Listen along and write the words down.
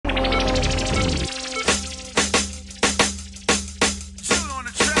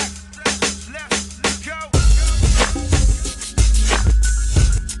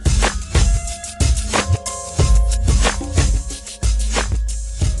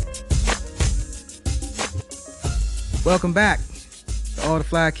Welcome back to All the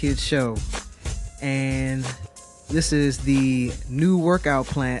Fly Kids Show. And this is the new workout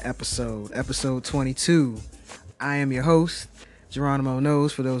plan episode 22. I am your host, Geronimo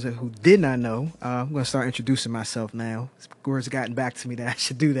Knows, for those who did not know. I'm going to start introducing myself now. Words have gotten back to me that I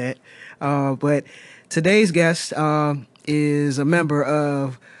should do that. But today's guest is a member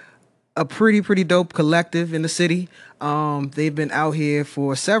of a pretty dope collective in the city. They've been out here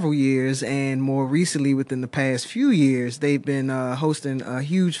for several years, and more recently, within the past few years, they've been hosting a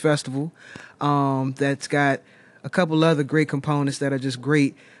huge festival that's got a couple other great components that are just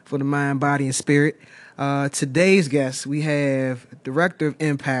great for the mind, body, and spirit. Today's guest, we have Director of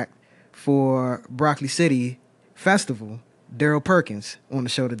Impact for Broccoli City Festival, Darryl Perkins, on the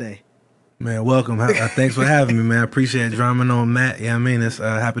show today. Man, welcome. Thanks for having me, man. I appreciate drumming on Matt. Yeah, I mean, it's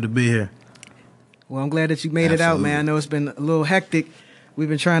happy to be here. Well, I'm glad that you made it out, man. I know it's been a little hectic. We've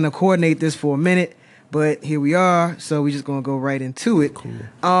been trying to coordinate this for a minute, but here we are. So we're just gonna go right into it.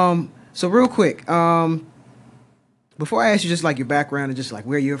 Cool. So real quick, before I ask you just like your background and just like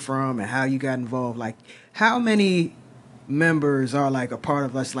where you're from and how you got involved, like how many members are like a part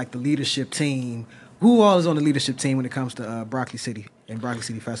of us, like the leadership team? Who all is on the leadership team when it comes to Broccoli City and Broccoli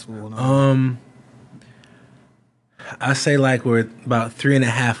City Festival? I say like we're about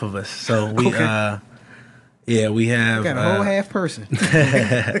 3.5 of us. So we, Okay. we have You got a whole half person.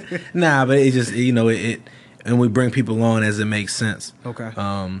 Nah, but it just it and we bring people on as it makes sense. Okay.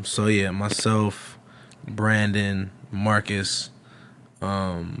 So yeah, myself, Brandon, Marcus.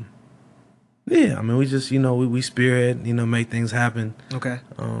 Yeah, I mean we just we spearhead, make things happen. Okay.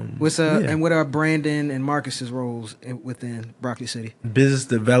 And what are Brandon and Marcus's roles within Broccoli City? Business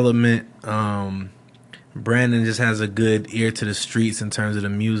development. Brandon just has a good ear to the streets in terms of the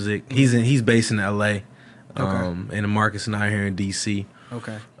music. He's based in LA. And Marcus and I are here in DC.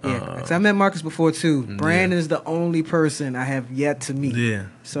 Okay. Yeah. 'Cause I met Marcus before too. Brandon is the only person I have yet to meet. Yeah.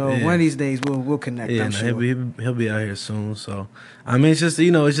 So one of these days we'll connect. Yeah, I'm sure. he'll be out here soon. So I mean, it's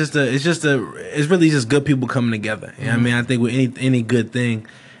really just good people coming together. Mm-hmm. I mean, I think with any good thing,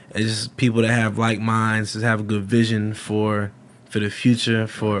 it's just people that have like minds, just have a good vision for the future,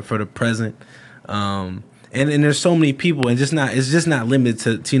 for the present. And there's so many people, and it's just not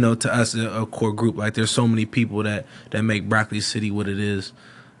limited to us, a core group. Like there's so many people that make Broccoli City what it is.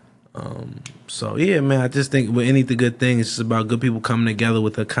 So yeah, man, I just think with any good thing, it's just about good people coming together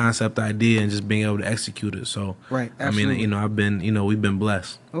with a concept idea and just being able to execute it. So right, absolutely. I mean, we've been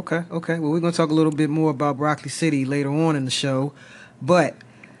blessed. Okay. Well, we're gonna talk a little bit more about Broccoli City later on in the show, but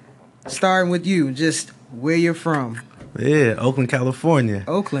starting with you, just where you're from. Yeah, Oakland, California.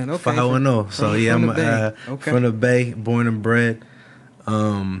 Oakland, okay. 510. So yeah, I'm from the Bay, born and bred.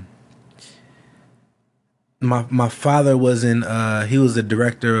 My father was he was the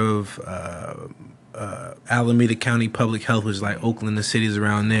director of Alameda County Public Health, which is like Oakland, the cities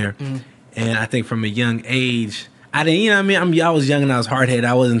around there. And I think from a young age, I didn't, I was young and I was hard-headed.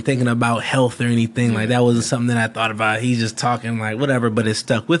 I wasn't thinking about health or anything. Like that wasn't something that I thought about. He's just talking like whatever, but it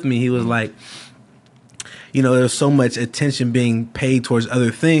stuck with me. He was like, there's so much attention being paid towards other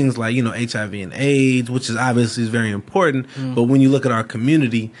things like, HIV and AIDS, which is obviously very important. But when you look at our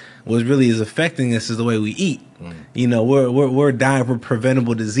community, what really is affecting us is the way we eat. We're dying from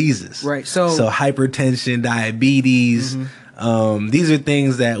preventable diseases. Right. So hypertension, diabetes, these are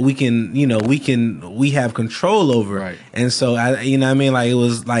things that we have control over. Right. And so it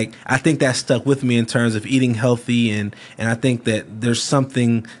was like, I think that stuck with me in terms of eating healthy. And I think that there's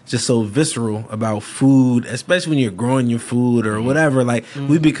something just so visceral about food, especially when you're growing your food or whatever. Like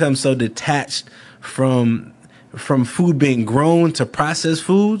we become so detached from food being grown to processed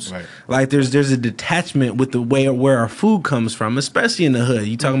foods. Right. Like there's a detachment with the way where our food comes from, especially in the hood.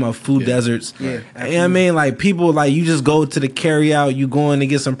 You talking about food deserts. Yeah. I mean, like people, like you just go to the carry out, you go in to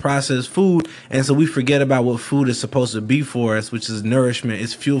get some processed food, and so we forget about what food is supposed to be for us, which is nourishment.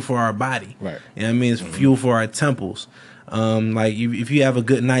 It's fuel for our body. Right. It's fuel for our temples. Like if you have a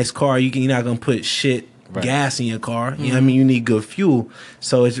good nice car, you're not gonna put shit gas in your car. You need good fuel.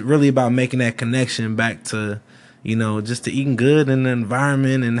 So it's really about making that connection back to just to eating good and the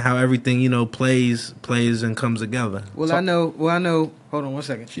environment and how everything, plays and comes together. I know. Hold on one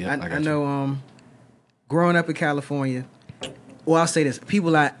second. Yeah, I know. Growing up in California, I'll say this: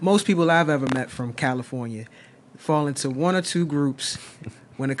 most people I've ever met from California fall into one or two groups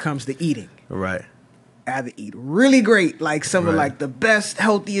when it comes to eating. Right. Either eat really great, like some of like the best,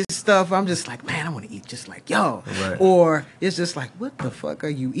 healthiest stuff. I'm just like, man, I want to eat just like y'all. Right. Or it's just like, what the fuck are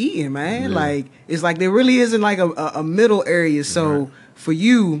you eating, man? Yeah. Like it's like there really isn't like a middle area. So for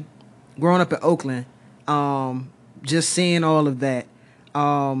you, growing up in Oakland, just seeing all of that,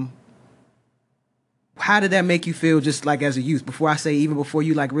 how did that make you feel just like as a youth? Even before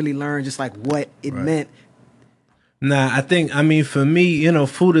you like really learned just like what it meant. Nah, I mean, for me, you know,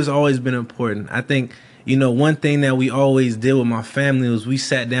 food has always been important. I think, you know, one thing that we always did with my family was we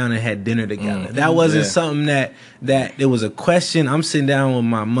sat down and had dinner together. That wasn't something that it was a question. I'm sitting down with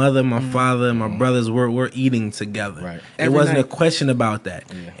my mother, my father, and my brothers. We're eating together. Right. It wasn't a question about that.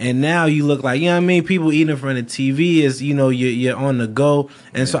 Yeah. And now you look like, you know what I mean? People eating in front of TV is, you know, you're on the go.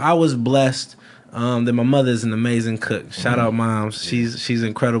 And so I was blessed that my mother is an amazing cook. Shout out, Mom. She's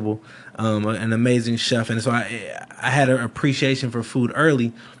incredible. An amazing chef, and so I had an appreciation for food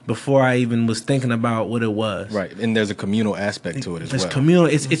early before I even was thinking about what it was. Right, and there's a communal aspect to it as well. It's communal.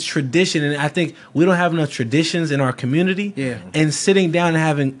 It's tradition, and I think we don't have enough traditions in our community. Yeah. And sitting down and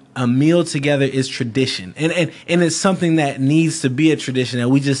having a meal together is tradition, and it's something that needs to be a tradition, that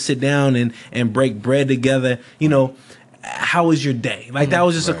we just sit down and break bread together. You know, how was your day? Like that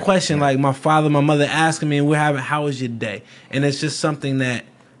was just a question. Like my father, my mother asking me, and we're having, how was your day? And it's just something that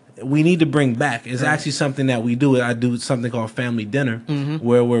we need to bring back. It's actually something that we do. I do something called family dinner,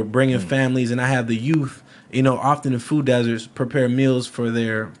 where we're bringing families, and I have the youth, you know, often in food deserts, prepare meals for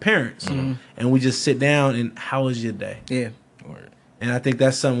their parents, and we just sit down and, how was your day? Yeah. And I think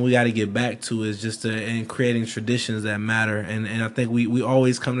that's something we got to get back to, is just in creating traditions that matter. And I think we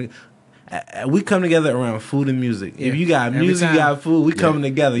always come together around food and music. Yeah. If you got music, you got food, we coming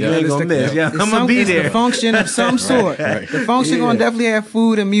together. You ain't gonna miss. I'm gonna be there. It's the function of some sort. The function gonna definitely have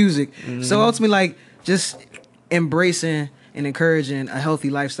food and music. So ultimately, like, just embracing and encouraging a healthy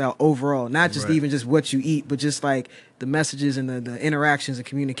lifestyle overall, not just even just what you eat, but just like the messages and the interactions and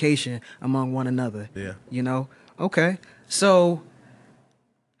communication among one another. Yeah. You know? Okay. So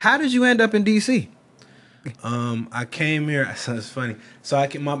how did you end up in DC? I came here. So it's funny. So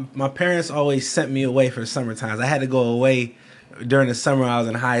my parents always sent me away for summer times. I had to go away during the summer. I was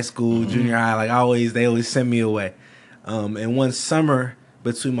in high school, junior high. Like they always send me away. And one summer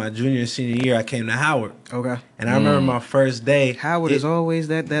between my junior and senior year, I came to Howard. Okay. And I remember my first day. Howard is always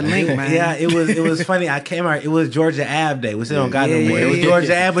that link, man. Yeah, it was funny. I came out. It was Georgia Ave Day. We still don't got no more. It was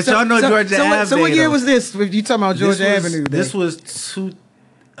Georgia Ave, but y'all know Georgia Ave Day. So what year was this? You talking about Georgia Avenue? This was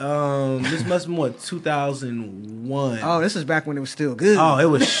this must be more 2001. Oh, this is back when it was still good. Oh, it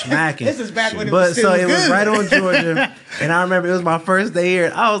was smacking. This is back when it was still good. But so it was right on Georgia, and I remember it was my first day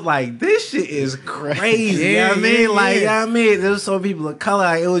here. I was like, this shit is crazy. You know what I mean? Like, you know what I mean? There was so many people of color.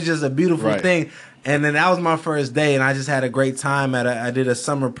 Like, it was just a beautiful thing. And then that was my first day, and I just had a great time. I did a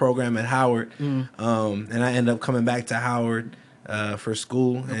summer program at Howard, and I ended up coming back to Howard for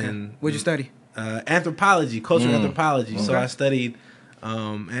school. Okay. And what'd you study? Anthropology, cultural anthropology. Okay. So I studied.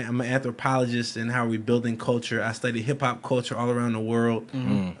 I'm an anthropologist in how we're building culture. I study hip hop culture all around the world,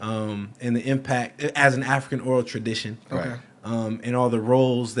 and the impact as an African oral tradition. Okay. And all the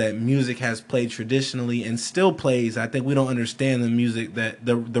roles that music has played traditionally and still plays. I think we don't understand the music that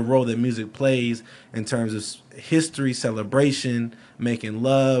the role that music plays in terms of history, celebration, making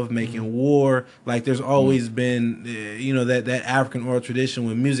love, making war. Like there's always been, you know, that African oral tradition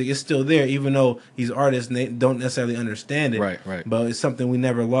with music is still there, even though these artists and they don't necessarily understand it. Right. But it's something we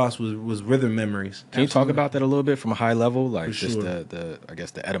never lost was rhythm memories. Can you talk about that a little bit from a high level, like For just sure. the I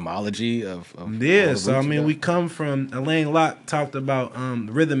guess the etymology of yeah. So I mean, we come from Elaine Locke talked about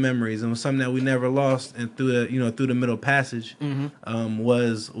rhythm memories, and it was something that we never lost, and through the Middle Passage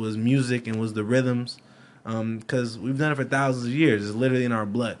was music and was the rhythms. Because we've done it for thousands of years. It's literally in our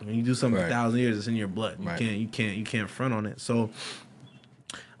blood. When you do something for 1,000 years, it's in your blood. You can't front on it. So,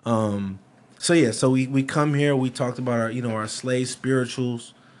 So we come here. We talked about our slave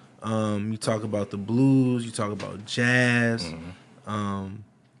spirituals. You talk about the blues. You talk about jazz. And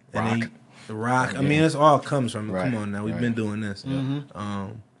then the rock. I mean, it's all comes from. Come on now, we've been doing this.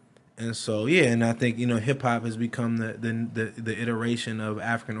 And so and I think hip hop has become the iteration of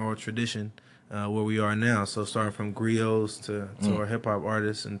African oral tradition. Where we are now, so starting from griots to our hip hop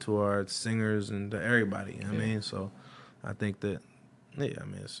artists and to our singers and to everybody. I mean, so I think that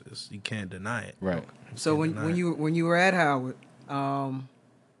it's you can't deny it. Right. So when you were at Howard,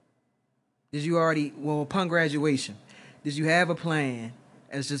 did you already upon graduation, did you have a plan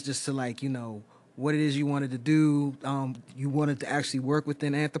as just to what it is you wanted to do? You wanted to actually work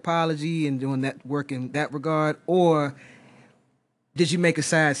within anthropology and doing that work in that regard, or did you make a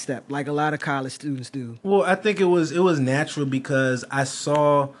sidestep like a lot of college students do? Well, I think it was natural because I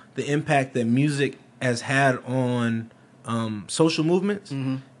saw the impact that music has had on social movements,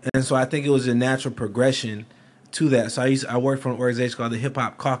 and so I think it was a natural progression to that. So I worked for an organization called the Hip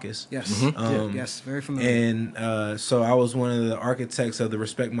Hop Caucus. Yes, yes, very familiar. And so I was one of the architects of the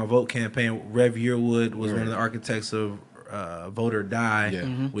Respect My Vote campaign. Rev Yearwood was one of the architects of Vote or Die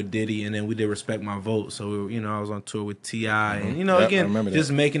Yeah. with Diddy, and then we did Respect My Vote. So we were, I was on tour with T.I. and Yep, I remember again, just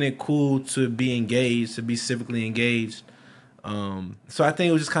that. making it cool to be engaged, to be civically engaged. So I think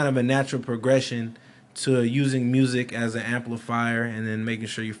it was just kind of a natural progression to using music as an amplifier, and then making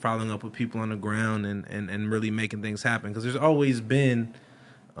sure you're following up with people on the ground and really making things happen. Because there's always a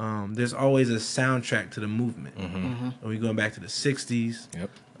soundtrack to the movement. When we going back to the 60s, Yep.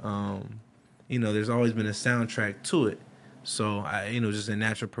 there's always been a soundtrack to it. So I, just a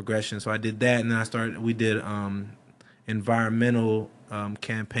natural progression. So I did that, and then we did environmental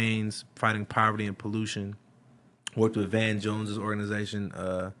campaigns fighting poverty and pollution. Worked with Van Jones's organization,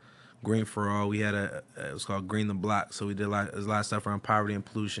 Green for All. We had it was called Green the Block. So we did a lot of stuff around poverty and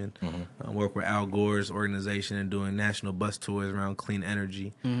pollution. Worked with Al Gore's organization and doing national bus tours around clean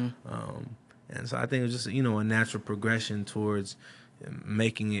energy. And so I think it was just, a natural progression towards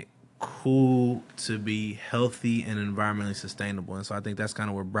making it cool to be healthy and environmentally sustainable. And so I think that's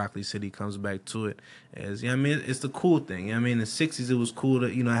kind of where Broccoli City comes back to it. It's the cool thing. In the 60s, it was cool to,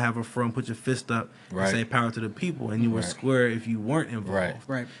 have a front, put your fist up, Right. and say power to the people. And you were square if you weren't involved.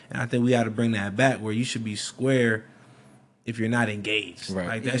 Right. And I think we got to bring that back, where you should be square if you're not engaged. Right.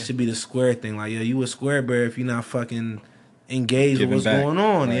 Like, that should be the square thing. Like, you a square bear if you're not fucking engaged Giving with what's back. going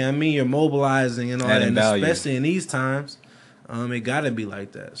on. Right. You're mobilizing and all Adding that. And value. especially in these times, it got to be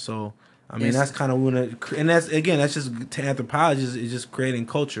like that. So, Yes. that's kind of and that's just to anthropologists, is just creating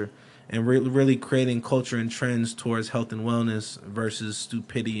culture and really creating culture and trends towards health and wellness versus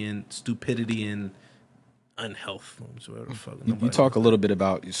stupidity and unhealth. Whatever the fuck. You talk a little bit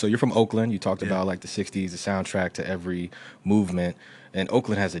about, so you're from Oakland. You talked about like the 60s, the soundtrack to every movement. And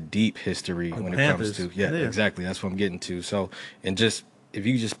Oakland has a deep history when it Panthers. comes to, exactly. That's what I'm getting to. So, and just, if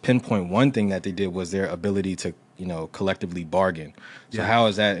you just pinpoint one thing that they did, was their ability to, collectively bargain. So how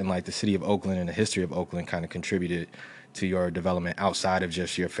is that in like the city of Oakland and the history of Oakland kind of contributed to your development outside of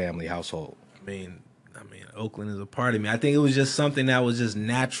just your family household? I mean, Oakland is a part of me. I think it was just something that was just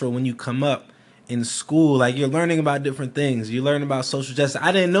natural when you come up in school. Like, you're learning about different things. You learn about social justice.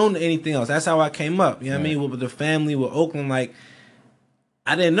 I didn't know anything else. That's how I came up. You know what I mean? With the family, with Oakland, like,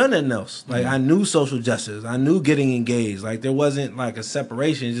 I didn't know nothing else. Like, I knew social justice. I knew getting engaged. Like, there wasn't like a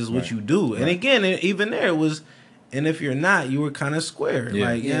separation. It's just what you do. And again, even there, it was, and if you're not, you were kind of square. Yeah.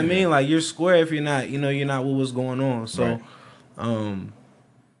 Like, you know what I mean? Like, you're square if you're not, you're not what was going on. So, and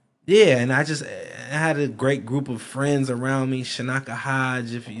I had a great group of friends around me. Shanaka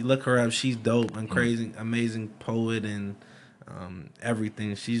Hodge, if you look her up, she's dope and crazy, amazing poet and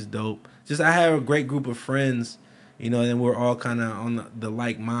everything. She's dope. I have a great group of friends, and we're all kind of on the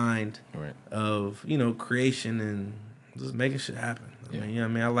like mind of, creation and just making shit happen.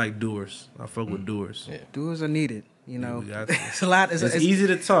 I like doers. I fuck with doers. Yeah. Doers are needed. We got to. It's a lot. It's easy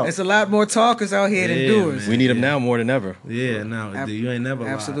to talk. It's a lot more talkers out here than doers. man. We need them now more than ever. Yeah, no, you ain't never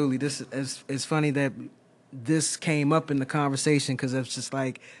lied. Absolutely. It's funny that this came up in the conversation, because it's just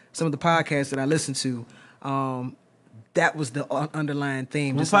like some of the podcasts that I listen to. That was the underlying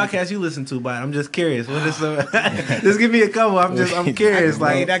theme. What podcast you listen to, but I'm just curious. What is just give me a couple. I'm curious.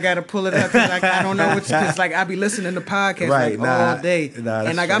 I gotta pull it up. I don't know because I be listening to podcasts all day,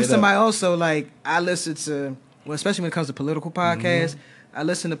 and I'm somebody also I listen to, especially when it comes to political podcasts. I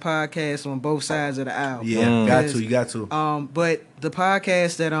listen to podcasts on both sides of the aisle. Yeah, you got to. But the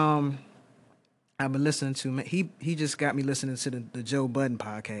podcast that I've been listening to, man, he just got me listening to the Joe Budden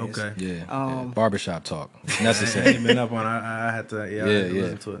podcast. Okay. Yeah. Barbershop talk. I Necessary. ain't been up on. I had to. Yeah, I had to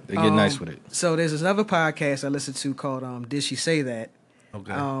listen to it. They get nice with it. So there's another podcast I listen to called Did She Say That?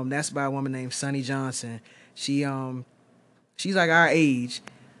 Okay. That's by a woman named Sunny Johnson. She's like our age.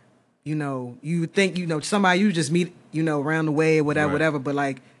 You would think somebody you just meet around the way or whatever,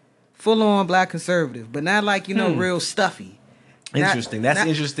 but full on black conservative, but not real stuffy. Interesting. That's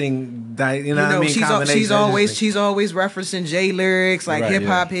interesting. What I mean? She's always referencing J lyrics, hip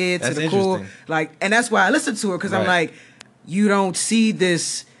hop head to the core, and that's why I listen to her, because I'm like, you don't see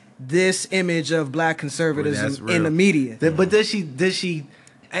this image of black conservatism in the media. But does she?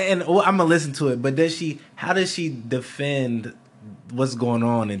 And I'm gonna listen to it. But how does she defend what's going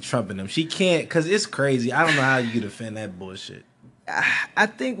on in Trump and them? She can't, because it's crazy. I don't know how you can defend that bullshit. I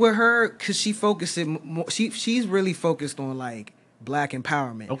think with her, because she focuses more, she's really focused on black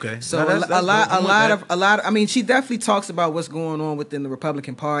empowerment. Okay. So No, a lot of, I mean, she definitely talks about what's going on within the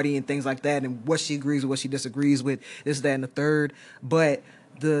Republican Party and things like that, and what she agrees with, what she disagrees with, this, that, and the third. But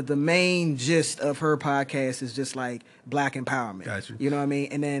the main gist of her podcast is just black empowerment. Got you. You know what I mean?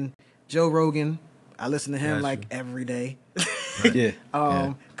 And then Joe Rogan, I listen to him every day. Yeah.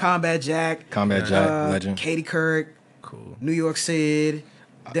 Combat Jack, Combat Jack, legend. Katie Couric, Cool. New York Sid,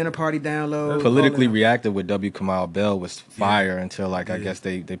 dinner party download. Politically reactive with W. Kamau Bell was fire until like I guess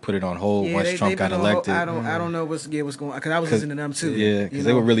they put it on hold once Trump got elected. I don't know what's going on because I was listening to them too. Yeah, because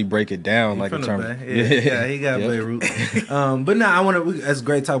they would really break it down like in terms. Yeah, he got Beirut. But now I want to. That's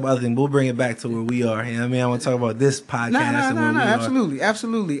great talk about other things. But we'll bring it back to where we are. You know what I mean, I want to talk about this podcast. No,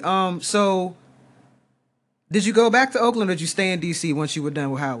 absolutely. So did you go back to Oakland or did you stay in DC once you were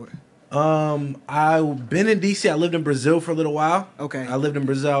done with Howard? I've been in DC. I lived in Brazil for a little while. Okay. I lived in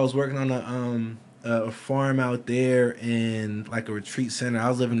Brazil. I was working on a farm out there in like a retreat center. I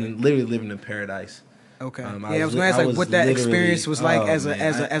was literally living in paradise. Okay. I was going to ask like what that experience was like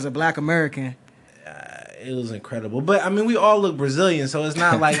as a Black American. It was incredible. But I mean, we all look Brazilian, so it's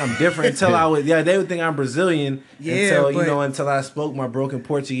not like I'm different until they would think I'm Brazilian until I spoke my broken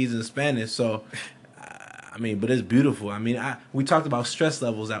Portuguese and Spanish. So I mean, but it's beautiful. I mean, we talked about stress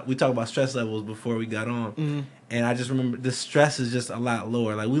levels. We talked about stress levels before we got on, and I just remember the stress is just a lot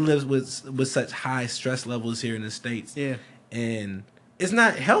lower. Like we live with such high stress levels here in the States, and it's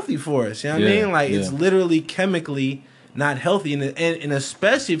not healthy for us. You know what I mean? Like it's literally chemically not healthy, and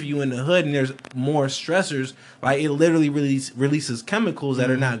especially if you're in the hood and there's more stressors, like it literally releases chemicals that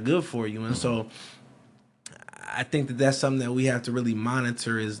are not good for you, and so. I think that's something that we have to really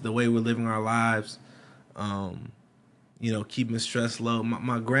monitor is the way we're living our lives. Keeping stress low.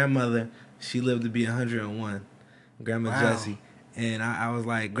 My grandmother, she lived to be 101, Grandma Jessie, and I was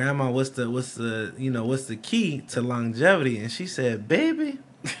like, Grandma, what's the key to longevity? And she said, baby,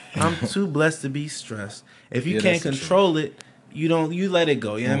 I'm too blessed to be stressed. If you can't control it, you let it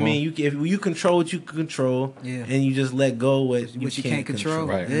go. You know what I mean? If you control what you can control, and you just let go what you can't control.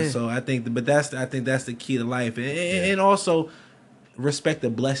 Right. Yeah. And so I think that's the key to life, and also respect the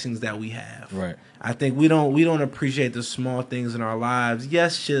blessings that we have. Right. I think we don't appreciate the small things in our lives.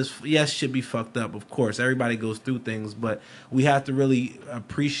 Yes, should be fucked up. Of course, everybody goes through things, but we have to really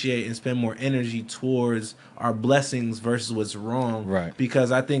appreciate and spend more energy towards our blessings versus what's wrong. Right.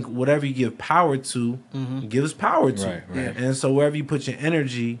 Because I think whatever you give power to, gives power to. Right. Right. And so wherever you put your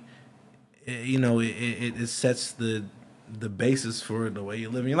energy, it sets the basis for the way you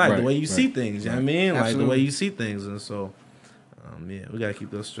live your life, the way you see things. You know what I mean? Like the way you see things, and so. We gotta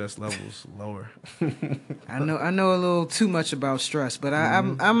keep those stress levels lower. I know a little too much about stress, but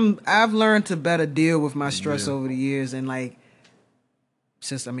I've learned to better deal with my stress over the years, and like,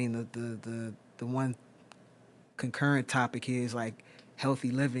 since the one concurrent topic here is like healthy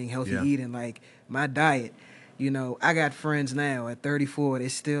living, healthy eating, like my diet. I got friends now at 34, they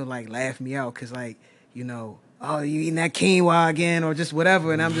still like laugh me out because like, oh, you eating that quinoa again or just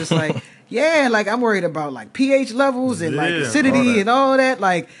whatever, and I'm just like. Yeah, like I'm worried about like pH levels and like acidity and all that,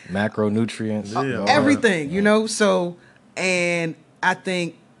 like macronutrients, everything, So, and I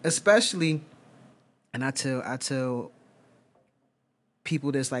think especially, and I tell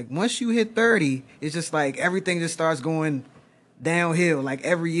people this, like once you hit 30, it's just like everything just starts going downhill like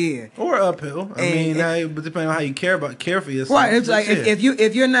every year or uphill. But depending on how you care for yourself. Right, it's like if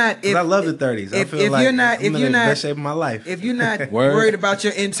you're not. I love the 30s. I feel like I'm in the best shape of my life. If you're not worried about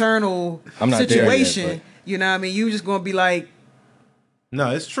your internal situation, yet, you know what I mean. You just gonna be like.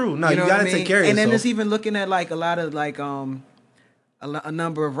 No, it's true. No, you gotta take care of yourself. And then it's even looking at like a lot of like a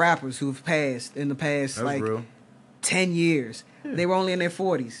number of rappers who've passed in the past. That's like real. 10 years. Yeah. They were only in their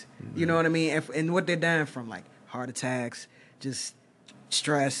 40s. You know what I mean? And what they're dying from, like heart attacks. Just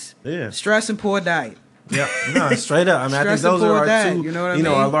stress, stress and poor diet. Yeah, no, straight up. I mean, I think those are our two,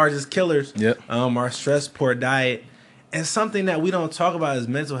 our largest killers. Yep. Our stress, poor diet, and something that we don't talk about is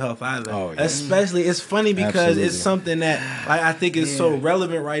mental health either. Oh, yeah. Especially, it's funny because it's something that I think is so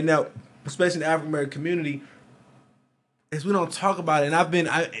relevant right now, especially in the African American community. Is we don't talk about it,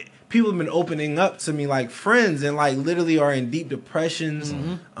 and people have been opening up to me like friends, and like literally are in deep depressions.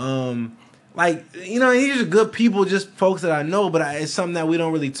 Like, these are good people, just folks that I know, but it's something that we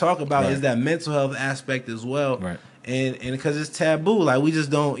don't really talk about is that mental health aspect as well. Right. And because it's taboo, like we just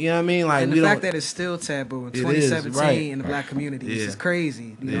don't, you know what I mean? Like, and the fact that it's still taboo in 2017 in the black community, this is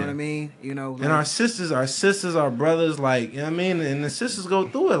crazy. You know what I mean? Like, and our sisters, our brothers, like, you know what I mean? And the sisters go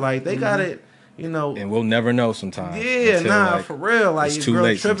through it, like they got it. And we'll never know sometimes. Yeah, for real. Like it's your too girl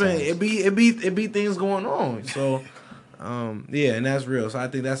late tripping, sometimes. it be things going on. So and that's real. So I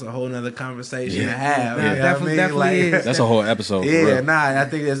think that's a whole nother conversation to have. Definitely is. That's a whole episode. I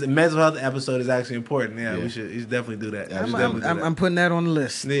think this mental health episode is actually important. We should definitely do that. I'm putting that on the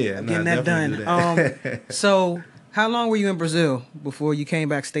list. Yeah, getting that done. So, how long were you in Brazil before you came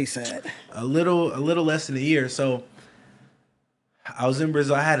back stateside? A little less than a year. So I was in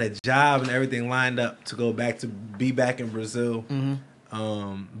Brazil. I had a job and everything lined up to be back in Brazil.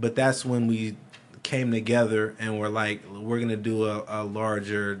 But that's when came together and were like, we're gonna do a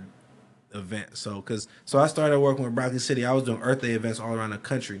larger event. So I started working with Broccoli City. I was doing Earth Day events all around the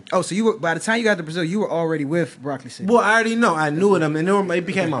country. Oh, so you were, by the time you got to Brazil, you were already with Broccoli City. Well, I already know. I knew them, and they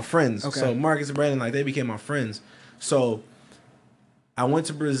became my friends. Okay. So Marcus and Brandon, like, they became my friends. So I went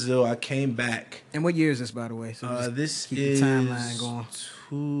to Brazil. I came back. And what year is this, by the way? So This keep is the timeline going.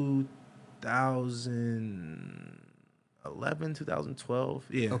 2011, 2012.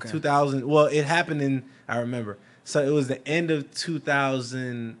 Yeah, Okay. 2000. Well, it happened in, I remember. So it was the end of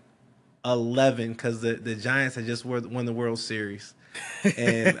 2011 because the Giants had just won the World Series,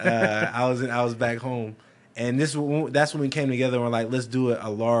 and I was back home, and that's when we came together and we're like, let's do a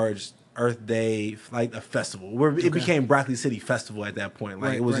large Earth Day, like a festival. It became Broccoli City Festival at that point.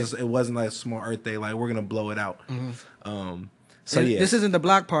 Like, it wasn't like a small Earth Day. Like, we're gonna blow it out. So yeah, this isn't the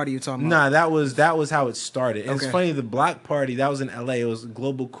block party you're talking Nah, about. that was how it started. And Okay. It's funny, the block party that was in LA. It was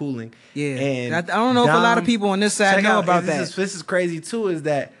global cooling. Yeah, and I don't know if a lot of people on this side check know out, about and that. This is crazy too. Is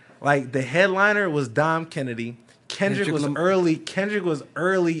that like the headliner was Dom Kennedy. Kendrick was early. Kendrick was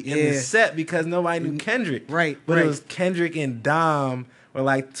early in the set because nobody knew Kendrick. Right, But right. it was Kendrick and Dom were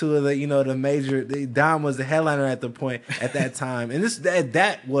like two of the the major. Dom was the headliner at that time, and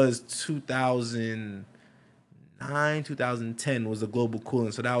that was 2009, 2010 was the global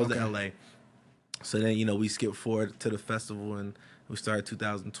cooling. So that was the LA. So then we skipped forward to the festival and we started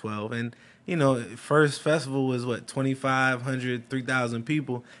 2012, and first festival was 2,500, 3,000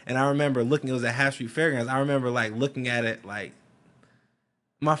 people, and I remember looking. It was at Half Street Fairgrounds. I remember like looking at it like.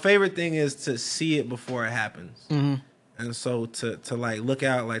 My favorite thing is to see it before it happens. Mm-hmm. And so to like look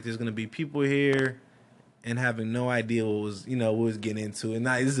out like there's gonna be people here, and having no idea what was getting into. And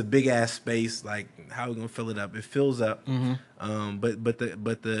now this is a big ass space. Like, how are we gonna fill it up? It fills up. Mm-hmm. But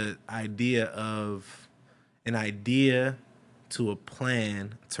the idea of an idea to a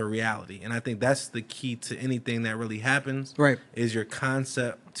plan to reality, and I think that's the key to anything that really happens. Right. Is your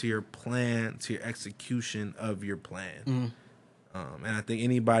concept to your plan to your execution of your plan. Mm-hmm. And I think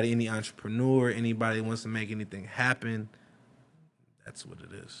any entrepreneur, anybody that wants to make anything happen, that's what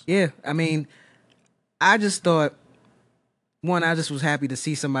it is. Yeah, I mean, I just thought, I just was happy to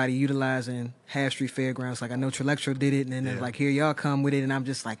see somebody utilizing Half Street Fairgrounds. Like, I know Trelectro did it, and then like, here y'all come with it, and I'm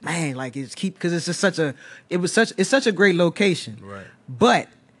just like, man, like, because it's just it's such a great location. Right. But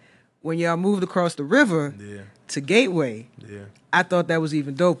when y'all moved across the river to Gateway, I thought that was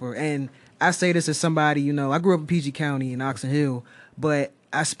even doper. And I say this as somebody, I grew up in PG County in Oxon Hill, but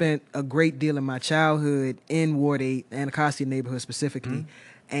I spent a great deal of my childhood in Ward 8, Anacostia neighborhood specifically.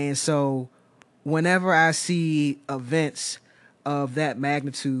 And so whenever I see events of that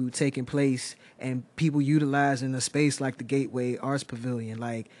magnitude taking place and people utilizing a space like the Gateway Arts Pavilion,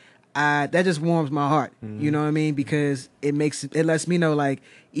 like, that just warms my heart. You know what I mean? Because it lets me know, like,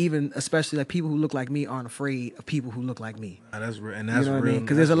 even especially like people who look like me aren't afraid of people who look like me. That's real, and that's you know what real. I mean?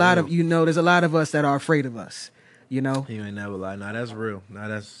 Because there's a lot of there's a lot of us that are afraid of us. You know. You ain't never lie. No, that's real. No,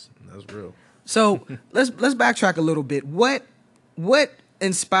 that's real. So let's backtrack a little bit. What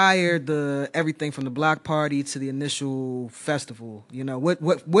inspired everything from the block party to the initial festival?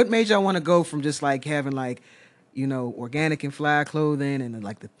 What made y'all want to go from just like having like, organic and fly clothing and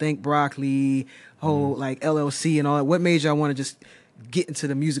like the Think Broccoli whole like LLC and all that? What made y'all want to just get into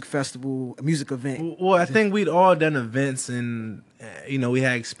the music festival, a music event? Well, I think we'd all done events and we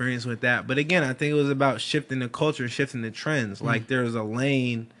had experience with that. But again, I think it was about shifting the culture, shifting the trends. Like, there's a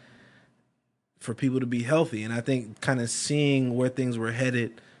lane for people to be healthy, and I think kind of seeing where things were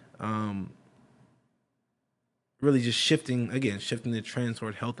headed, really just shifting the trend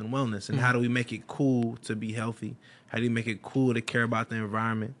toward health and wellness. And how do we make it cool to be healthy? How do you make it cool to care about the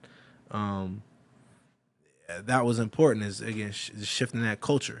environment? That was important, is again shifting that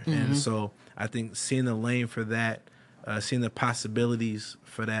culture. And so I think seeing the lane for that, seeing the possibilities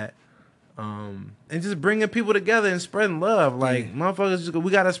for that, and just bringing people together and spreading love. Like, motherfuckers,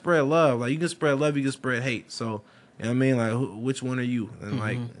 we gotta spread love. Like, you can spread love, you can spread hate. So, you know what I mean? Like, which one are you? And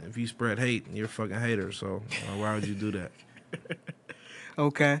like, if you spread hate, you're a fucking hater. So why would you do that?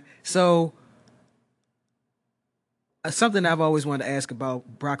 Okay, so something I've always wanted to ask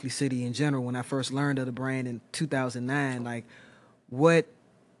about Broccoli City in general, when I first learned of the brand in 2009, like, what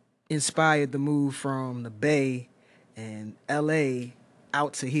inspired the move from the Bay and LA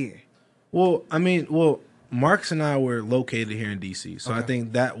out to here? Well, Marks and I were located here in DC, so I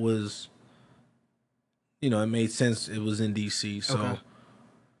think that was, it made sense. It was in DC, so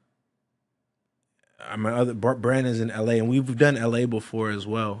my other Brandon's in LA, and we've done LA before as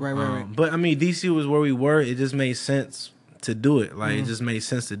well. Right. But DC was where we were. It just made sense to do it. Like, it just made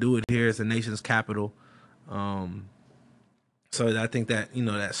sense to do it here. It's the nation's capital. So I think that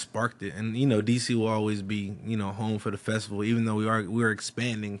that sparked it, and DC will always be home for the festival, even though we're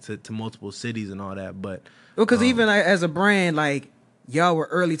expanding to multiple cities and all that. But Well, because even like, as a brand, like y'all were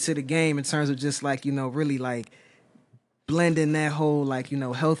early to the game in terms of just like really like blending that whole like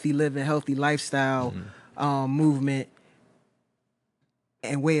healthy living, healthy lifestyle movement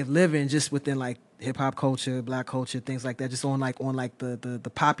and way of living just within like hip hop culture, black culture, things like that, just on like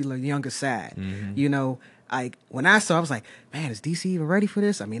the popular younger side. Like when I saw, I was like, man, is DC even ready for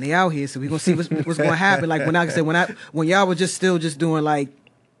this? I mean, they out here, so we gonna see what's gonna happen. Like when y'all were just still just doing like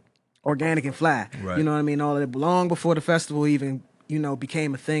organic and fly, Right. you know what I mean? All of that long before the festival even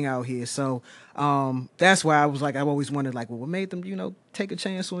became a thing out here. So that's why I was like, I've always wondered like, well, what made them take a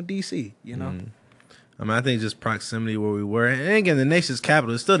chance on DC? I mean, I think just proximity where we were, and again, the nation's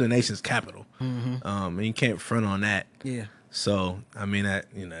capital is still the nation's capital, and you can't front on that. Yeah. So I mean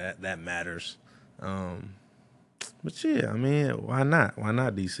that that matters. But yeah, I mean, why not? Why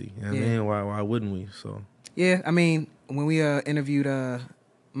not DC? I mean, why wouldn't we? So yeah, I mean, when we interviewed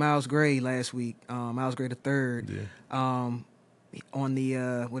Miles Gray last week, Miles Gray the third, on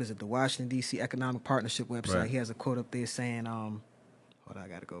the what is it, the Washington D.C. Economic Partnership website, Right. he has a quote up there saying, hold on, I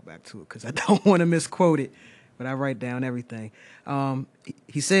got to go back to it because I don't want to misquote it, but I write down everything.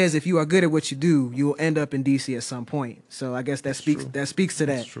 He says, if you are good at what you do, you will end up in D.C. at some point. So I guess that speaks to that.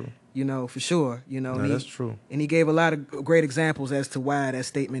 That's true. For sure. That's true. And he gave a lot of great examples as to why that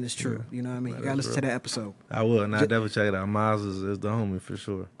statement is true. You know what I mean? You gotta listen to that episode. I will, and I definitely check it out. Miles is the homie for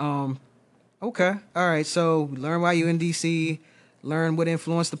sure. Okay. All right. So learn why you're in DC. Learn what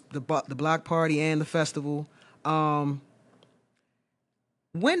influenced the block party and the festival. When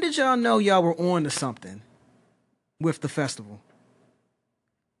did y'all know y'all were on to something with the festival?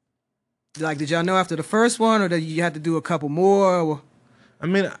 Like, did y'all know after the first one, or did you have to do a couple more? I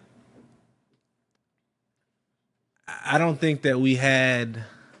mean, I don't think that we had.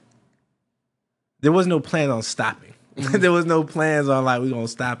 There was no plan on stopping. There was no plans on like we're gonna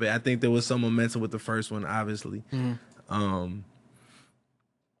stop it. I think there was some momentum with the first one, obviously.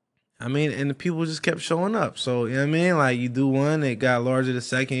 I mean, and the people just kept showing up. So you know what I mean? Like you do one, it got larger the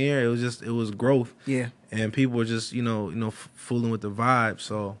second year. It was growth. Yeah. And people were just fooling with the vibe.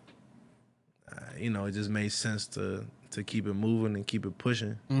 So it just made sense to keep it moving and keep it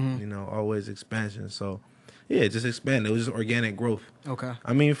pushing. Always expansion. So yeah, just expand. It was just organic growth. Okay.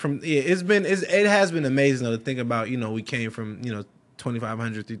 I mean, it has been amazing though to think about. We came from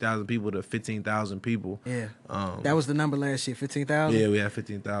 2,500, 3,000 people to 15,000 people. Yeah. That was the number last year, 15,000. Yeah, we had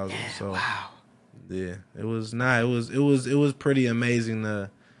 15,000. So wow. Yeah, it was it was pretty amazing to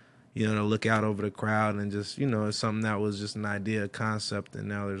to look out over the crowd and just it's something that was just an idea, a concept, and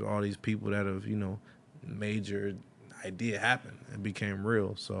now there's all these people that have made your idea happen. It became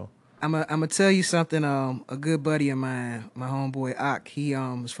real. So I'm gonna tell you something. A good buddy of mine, my homeboy Ak, he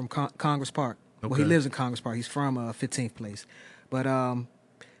was from Congress Park. Okay. Well, he lives in Congress Park. He's from 15th Place, but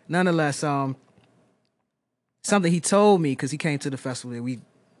nonetheless, something he told me, because he came to the festival that we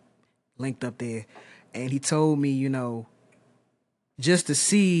linked up there, and he told me, just to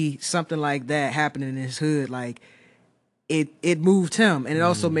see something like that happening in his hood, like it moved him, and it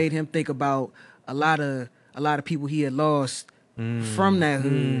also made him think about a lot of people he had lost from that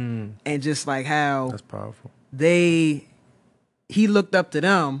hood, and just like how that's powerful. He looked up to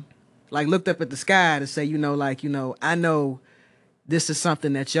them, like looked up at the sky to say, I know this is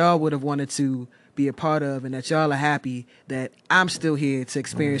something that y'all would have wanted to be a part of, and that y'all are happy that I'm still here to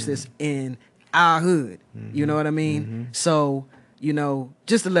experience this in our hood. You know what I mean? So,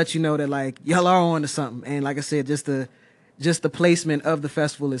 just to let you know that like y'all are on to something, and like I said, just the placement of the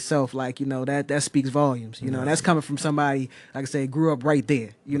festival itself, like that speaks volumes. That's coming from somebody, like I said, grew up right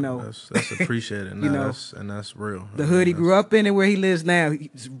there. That's appreciated. That's real. The hood he grew up in and where he lives now,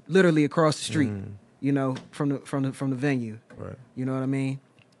 he's literally across the street. From the venue. Right. You know what I mean?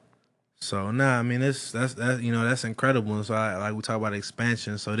 So I mean that's incredible. And so we talk about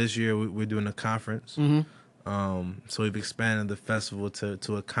expansion. So this year we're doing a conference. So we've expanded the festival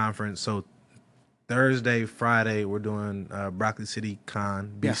to a conference. So Thursday, Friday, we're doing Broccoli City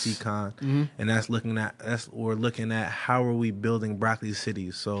Con, BC Con, and we're looking at how are we building Broccoli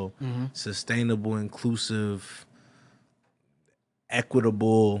City. So sustainable, inclusive,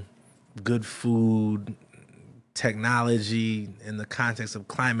 equitable, good food, technology in the context of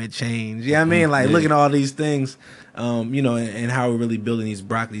climate change. Yeah, I mean, like looking at all these things, and how we're really building these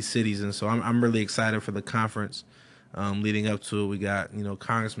broccoli cities. And so I'm really excited for the conference. Leading up to it, we got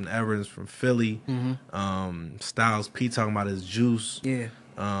Congressman Evans from Philly, Styles P talking about his juice. Yeah.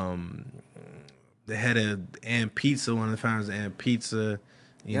 The head of And Pizza, one of the founders of And Pizza,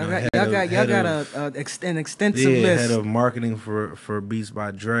 Y'all got an extensive list. head of marketing for Beats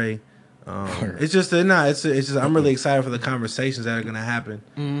by Dre. It's just I'm really excited for the conversations that are gonna happen.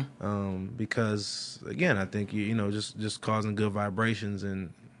 Because again, I think just causing good vibrations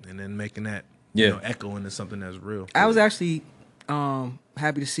and then making that echo into something that's real. I was actually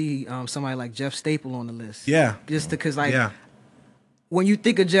happy to see somebody like Jeff Staple on the list. Yeah, just because when you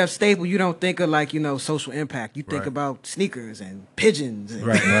think of Jeff Staple, you don't think of social impact. You think about sneakers and pigeons, and,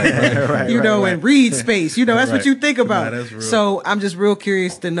 right, and read space. That's what you think about. Nah, that's real. So I'm just real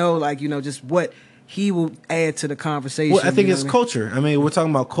curious to know, just what he will add to the conversation. Well, I think it's culture. I mean, we're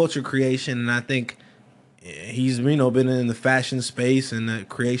talking about culture creation, and I think he's been in the fashion space and the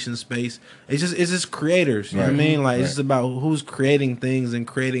creation space. It's just creators. You know what I mean? Like it's just about who's creating things and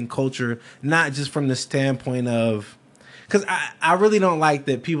creating culture, not just from the standpoint of. Because I really don't like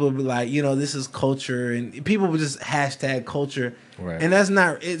that people be like, this is culture, and people would just hashtag culture, and that's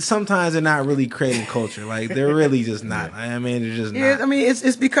not. Sometimes they're not really creating culture, like they're really just not. I mean, they're just not. Yeah, I mean,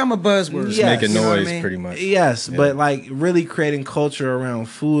 it's become a buzzword. Just making noise, pretty much. Yes, but like really creating culture around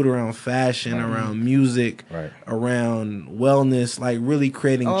food, around fashion, around music, around wellness, like really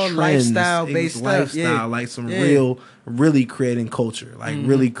creating trends, lifestyle-based stuff, like some real, really creating culture, like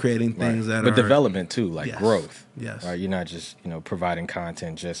really creating things that but are development too, like growth. Yes. Right. You're not just, providing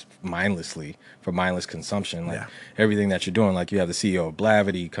content just mindlessly for mindless consumption. Like everything that you're doing, like you have the CEO of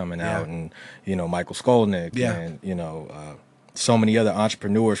Blavity coming out and, Michael Skolnick and, so many other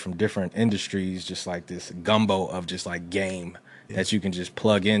entrepreneurs from different industries, just like this gumbo of just like game that you can just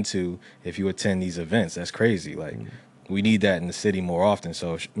plug into if you attend these events. That's crazy. Like we need that in the city more often.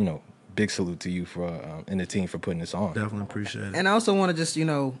 So, big salute to you and the team for putting this on. Definitely appreciate it. And I also want to just,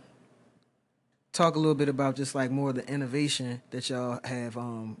 talk a little bit about just like more of the innovation that y'all have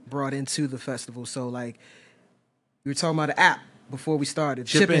brought into the festival. So like we were talking about the app before we started.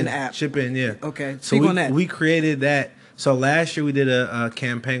 Chip in app. Chip in, yeah. Okay. So Speak on that. We created that. So last year we did a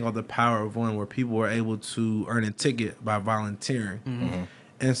campaign called The Power of One, where people were able to earn a ticket by volunteering.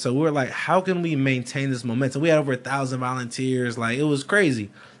 And so we were like, how can we maintain this momentum? We had over 1,000 volunteers. Like it was crazy.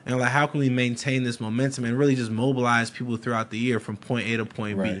 And like, how can we maintain this momentum and really just mobilize people throughout the year from point A to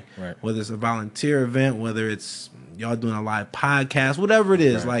point B? Right. Whether it's a volunteer event, whether it's y'all doing a live podcast, whatever it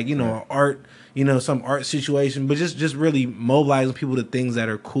is, art, some art situation, but just really mobilizing people to things that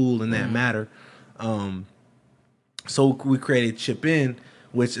are cool and that matter. So we created Chip In,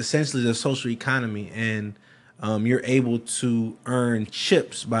 which essentially is a social economy, and you're able to earn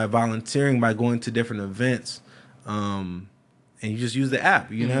chips by volunteering, by going to different events. And you just use the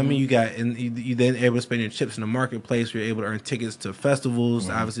app, you know what I mean? You then able to spend your chips in the marketplace. You're able to earn tickets to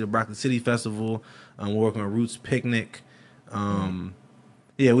festivals, obviously the Brockton City Festival. We're working on Roots Picnic.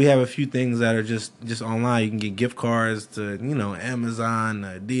 Yeah, we have a few things that are just online. You can get gift cards to, Amazon,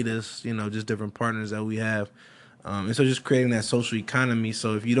 Adidas, just different partners that we have. And so just creating that social economy.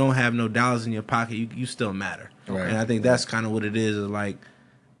 So if you don't have no dollars in your pocket, you still matter. Right. And I think that's kind of what it is like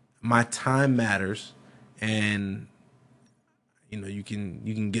my time matters, and you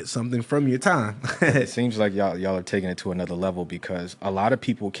can get something from your time. It seems like y'all are taking it to another level, because a lot of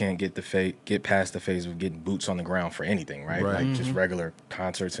people can't get past the phase of getting boots on the ground for anything, right? Like just regular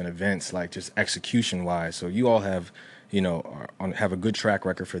concerts and events, like just execution wise. So you all have, have a good track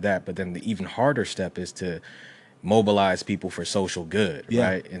record for that. But then the even harder step is to mobilize people for social good,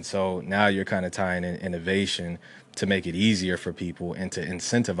 right? And so now you're kind of tying in innovation to make it easier for people and to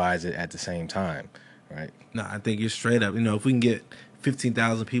incentivize it at the same time. Right. No, I think you're straight up. If we can get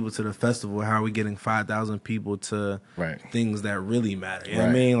 15,000 people to the festival, how are we getting 5,000 people to things that really matter? You know what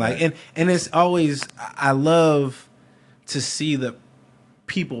I mean? Like, and it's always, I love to see the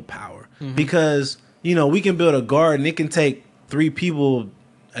people power, because, we can build a garden. It can take 3 people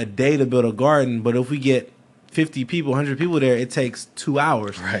a day to build a garden, but if we get 50 people, 100 people there, it takes 2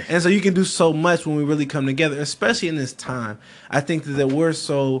 hours. Right. And so you can do so much when we really come together, especially in this time. I think that we're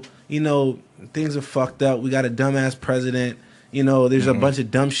so, things are fucked up. We got a dumbass president. There's a bunch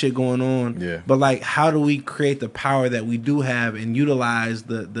of dumb shit going on. Yeah. But like, how do we create the power that we do have and utilize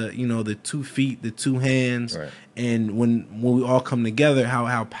the 2 feet, the 2 hands, and when we all come together,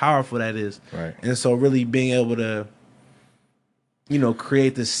 how powerful that is. Right. And so really being able to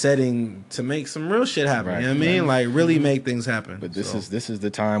create the setting to make some real shit happen. You know what I mean? Like really make things happen. But this is the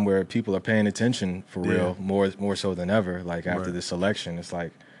time where people are paying attention for real, more so than ever. Like after this election, it's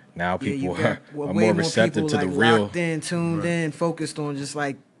like now people are more receptive to the real. Locked in, tuned in, focused on just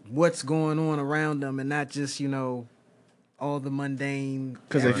like what's going on around them, and not just all the mundane.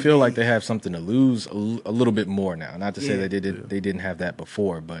 Because they feel like they have something to lose a little bit more now. Not to say that they didn't have that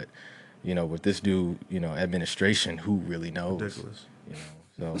before, but with this new administration, who really knows? Ridiculous.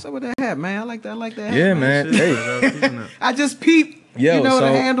 So What's up with that hat, man? I like that. I like that hat. yeah, man. Hey, I just peeped. Yo, you know,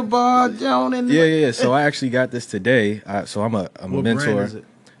 so- the handlebar, Joan, and yeah. So I actually got this today. So I'm a What mentor. brand is it?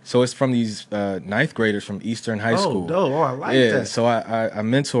 So it's from these ninth graders from Eastern High School. Dope. Oh, I like Yeah, that. so I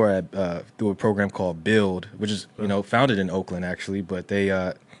mentor at through a program called Build, which is founded in Oakland actually, but they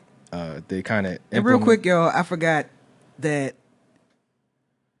kind of And real quick, y'all, I forgot that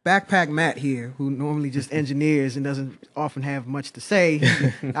Backpack Matt here, who normally just engineers and doesn't often have much to say.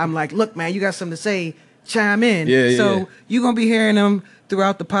 I'm like, look, man, you got something to say, chime in. Yeah, so yeah. you're gonna be hearing them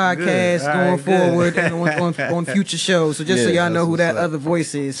throughout the podcast, All going right, good. forward, and on future shows. So just so Yeah, y'all know who that what's up. other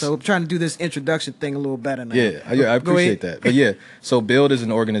voice is. So I'm trying to do this introduction thing a little better now. Yeah, I Go appreciate ahead. that. But yeah, so Build is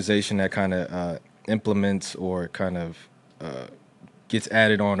an organization that kind of implements or kind of gets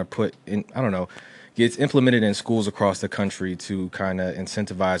added on or put in, I don't know, gets implemented in schools across the country to kind of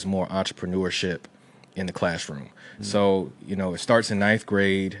incentivize more entrepreneurship in the classroom. So, it starts in ninth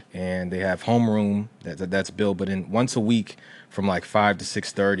grade and they have homeroom that's built, but in once a week from like 5 to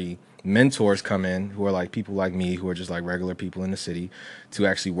 6:30, mentors come in who are like people like me who are just like regular people in the city to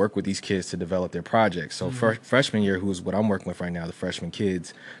actually work with these kids to develop their projects. So freshman year, who's what I'm working with right now, the freshman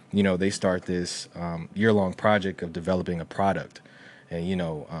kids, they start this year-long project of developing a product. And,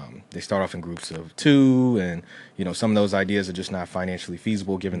 they start off in groups of 2 and, some of those ideas are just not financially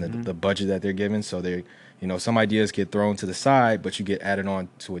feasible given the budget that they're given. So they, some ideas get thrown to the side, but you get added on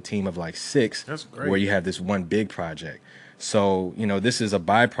to a team of like 6 That's great. where you have this one big project. So, this is a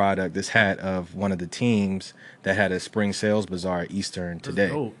byproduct, this hat of one of the teams that had a spring sales bazaar at Eastern today.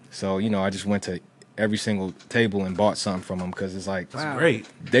 dope. So, I just went to every single table and bought something from them because it's like, Wow. Great.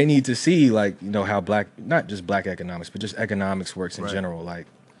 they need to see like how not just black economics but just economics works in general. Like,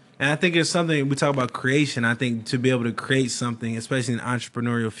 And I think it's something we talk about creation. I think to be able to create something, especially in the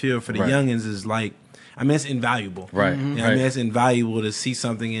entrepreneurial field for the Right. youngins, is like, I mean, it's invaluable. Right. You know what Right. I mean, it's invaluable to see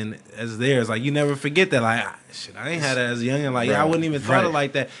something in as theirs. Like you never forget that. Like shit, I ain't had that as a youngin. Like I Right. wouldn't even thought it Right.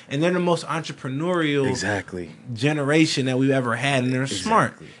 like that. And they're the most entrepreneurial exactly. generation that we've ever had, and they're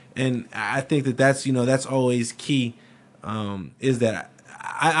smart. Exactly. And I think that's that's always key. Is that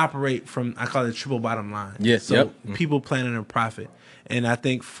I operate from, I call it triple bottom line. Yes, So yep. people, planet, and profit. And I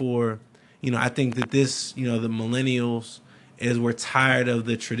think I think that this, the millennials is we're tired of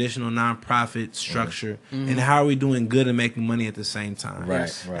the traditional nonprofit structure. And how are we doing good and making money at the same time? Right,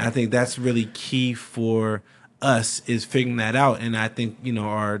 Yes. right. And I think that's really key for us is figuring that out. And I think,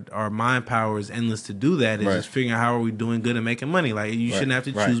 our mind power is endless to do that. Is Right. just figuring out how are we doing good and making money. Like you shouldn't have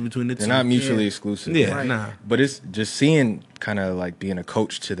to Right. choose between the They're two. not mutually Yeah. exclusive. Yeah, Right. nah. But it's just seeing kind of like being a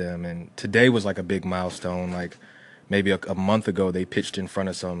coach to them. And today was like a big milestone. Like maybe a month ago, they pitched in front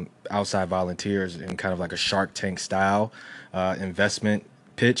of some outside volunteers in kind of like a Shark Tank style investment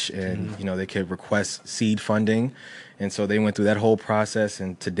pitch. And, they could request seed funding. And so they went through that whole process.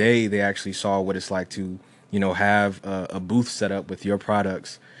 And today they actually saw what it's like to, have a booth set up with your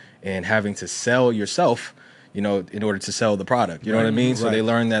products and having to sell yourself, in order to sell the product. You know what I mean? So they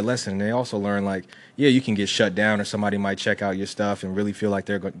learned that lesson. And they also learned like, yeah, you can get shut down or somebody might check out your stuff and really feel like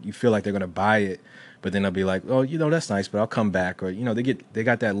they're going to buy it. But then they'll be like, oh, that's nice, but I'll come back. Or, they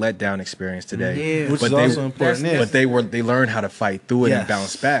got that letdown experience today. Yeah. Which But is they- also important. that's- But they learned how to fight through it and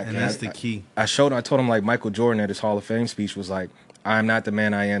bounce back. And that's the key. I told him like Michael Jordan at his Hall of Fame speech was like, I'm not the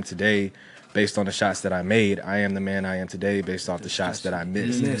man I am today based on the shots that I made. I am the man I am today based off the shots that I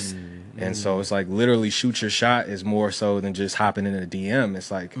missed. And so it's like literally shoot your shot is more so than just hopping in a DM.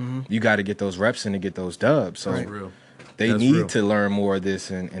 It's like you got to get those reps in to get those dubs. So That's real. they That's need real. to learn more of this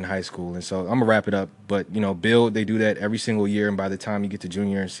in high school. And so I'm gonna wrap it up. But Build, they do that every single year. And by the time you get to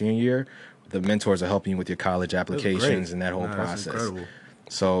junior and senior year, the mentors are helping you with your college applications and that whole That's process. incredible.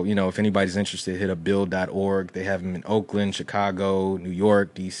 So, if anybody's interested, hit up build.org. They have them in Oakland, Chicago, New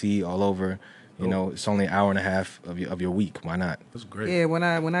York, DC, all over. It's only an hour and a half of your week. Why not? That's great. Yeah, when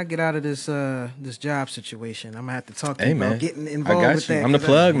I get out of this this job situation, I'm gonna have to talk to Hey, you about man. getting I involved got with you. that. I'm the 'cause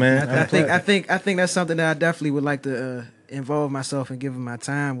plug, man. I think that's something that I definitely would like to involve myself and give my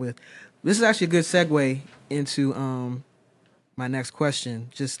time with. This is actually a good segue into my next question.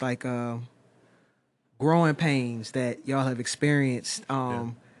 Just like growing pains that y'all have experienced.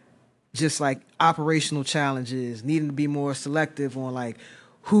 Just like operational challenges, needing to be more selective on like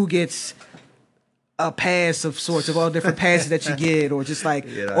who gets a pass of sorts of all different passes that you get, or just like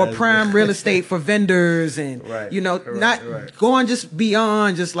or prime real estate for vendors, and not going just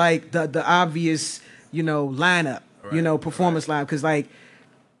beyond just like the obvious lineup, performance line, because like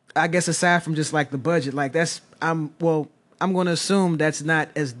I guess aside from just like the budget, like I'm going to assume that's not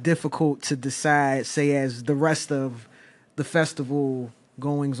as difficult to decide, say, as the rest of the festival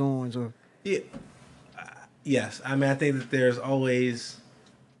goings-ons, or Yeah. Yes. I mean, I think that there's always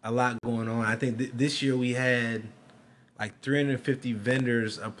a lot going on. I think this year we had like 350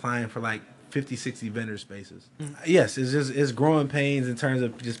 vendors applying for like 50, 60 vendor spaces. Yes, it's growing pains in terms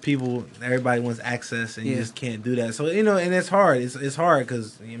of just people. Everybody wants access, and you just can't do that. So and it's hard. It's hard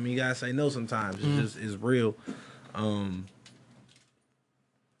because I mean you gotta say no sometimes. It's real.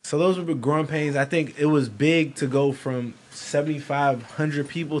 So those were growing pains. I think it was big to go from 7,500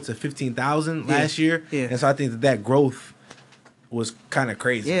 people to 15,000 last year. Yeah. And so I think that growth was kind of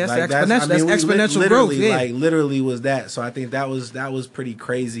crazy. Yeah, that's exponential growth. Yeah. Like literally was that. So I think that was pretty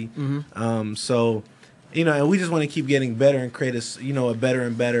crazy. So, and we just want to keep getting better and create a better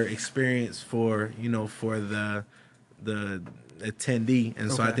and better experience for the attendee.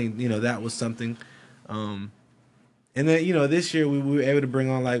 And so I think that was something. And then this year we were able to bring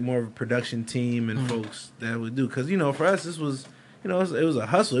on like more of a production team and folks that would do, because for us this was it was a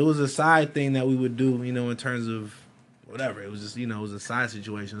hustle. It was a side thing that we would do in terms of whatever. It was just it was a side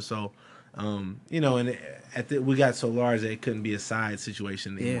situation. So and we got so large that it couldn't be a side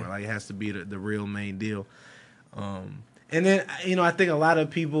situation anymore. Like it has to be the real main deal. And then I think a lot of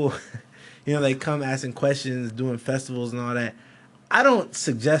people they come asking questions, doing festivals and all that. I don't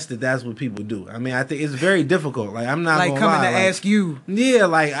suggest that that's what people do. I mean, I think it's very difficult. Like I'm not like gonna coming lie. to ask you. Yeah,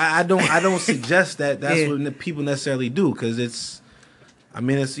 like I don't suggest that that's what people necessarily do, because it's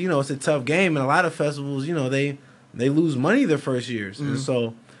it's a tough game, and a lot of festivals they lose money their first years, and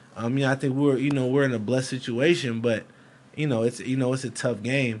so I think we're in a blessed situation, but it's a tough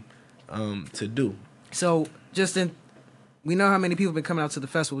game to do. So we know how many people have been coming out to the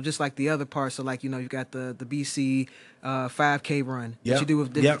festival, just like the other parts. So, like, you've got the BC 5K run that you do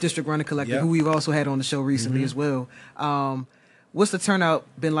with the District Running Collective, who we've also had on the show recently as well. What's the turnout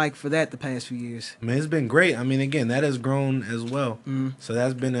been like for that the past few years? I mean, it's been great. I mean, again, that has grown as well. So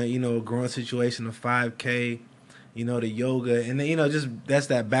that's been a growing situation of 5K, the yoga, and then, just that's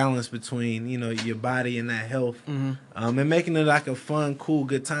that balance between, your body and that health, and making it like a fun, cool,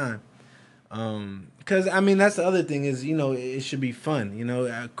 good time. Because I mean that's the other thing is it should be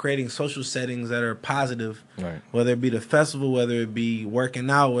fun, creating social settings that are positive, right? Whether it be the festival, whether it be working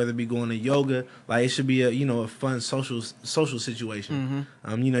out, whether it be going to yoga, like it should be a fun social situation.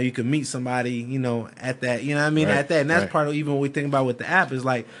 You can meet somebody at that, at that, and that's part of even what we think about with the app is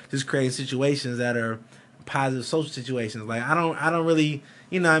like just creating situations that are positive social situations. Like I don't really.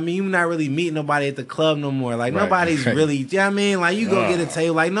 You're not really meeting nobody at the club no more. Like, nobody's really, like, you go get a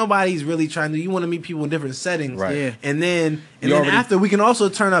table. Like, nobody's really trying to, you want to meet people in different settings. Right. Yeah. And then after, we can also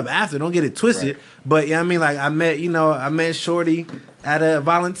turn up after. Don't get it twisted. Right. But, like, I met Shorty at a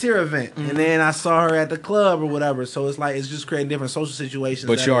volunteer event. And then I saw her at the club or whatever. So it's like, it's just creating different social situations.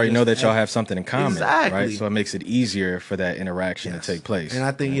 But you already know that y'all have something in common. Exactly. Right? So it makes it easier for that interaction to take place. And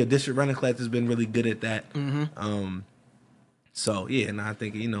I think, District Running Collective has been really good at that. So, and I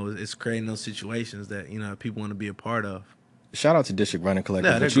think, it's creating those situations that, people want to be a part of. Shout out to District Running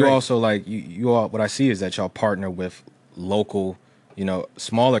Collective. Yeah, but you also, like, you all, what I see is that y'all partner with local,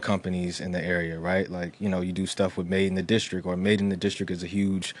 smaller companies in the area, right? Like, you do stuff with Made in the District, or Made in the District is a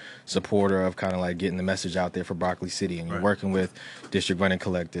huge supporter of kind of like getting the message out there for Broccoli City. And you're working with District Running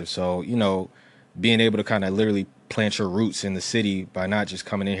Collective. So, being able to kind of literally plant your roots in the city by not just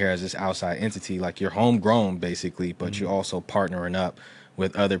coming in here as this outside entity, like you're homegrown basically, but you're also partnering up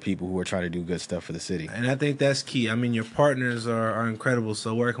with other people who are trying to do good stuff for the city. And I think that's key. I mean, your partners are incredible.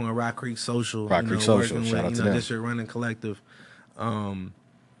 So working with Rock Creek Social, shout out to them. District Running Collective.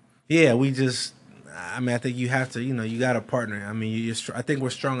 We just, I think you have to, you got a partner. I mean, I think we're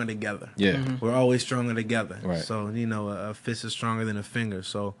stronger together. Yeah. We're always stronger together. Right. So, a fist is stronger than a finger.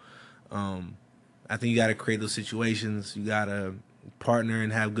 So, I think you got to create those situations. You got to partner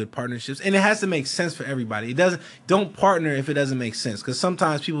and have good partnerships, and it has to make sense for everybody. Don't partner if it doesn't make sense, because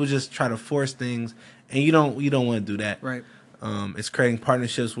sometimes people just try to force things, and you don't want to do that. Right. It's creating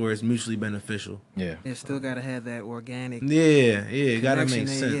partnerships where it's mutually beneficial. Yeah. It still got to have that organic. Yeah. It got to make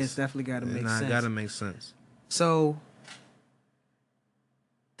sense. Yeah, it's definitely got to make sense. Got to make sense. So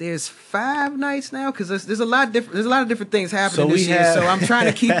there's 5 nights now, because there's a lot of different things happening this year. So I'm trying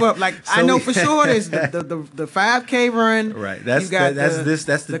to keep up. Like I know for sure there's the 5K run. Right. That's the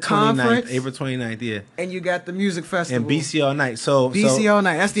 29th, April 29th. Yeah. And you got the music festival and BC all night. So BC all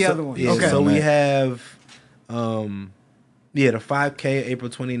night. That's the other one. Yeah, okay. So we have the 5K April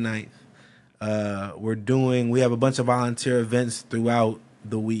 29th. We have a bunch of volunteer events throughout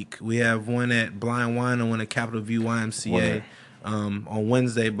the week. We have one at Blind Wine and one at Capitol View YMCA. On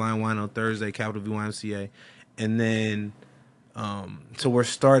Wednesday, Blind Wine. On Thursday, Capitol View YMCA. And then So we're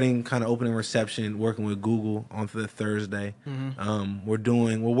starting kind of opening reception, working with Google on the Thursday.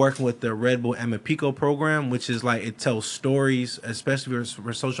 We're working with the Red Bull Amapico program, which is like it tells stories, especially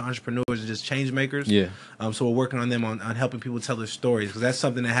for social entrepreneurs and just change makers. Yeah. So we're working on them on helping people tell their stories, because that's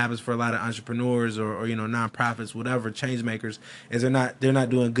something that happens for a lot of entrepreneurs or nonprofits, whatever, change makers, is they're not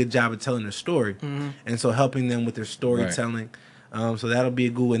doing a good job of telling their story, and so helping them with their storytelling. So that'll be a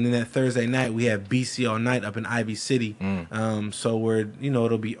good one. And then that Thursday night, we have BC All Night up in Ivy City. So we're,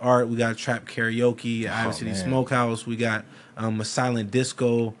 it'll be art. We got trap karaoke at Ivy City Smokehouse. We got a silent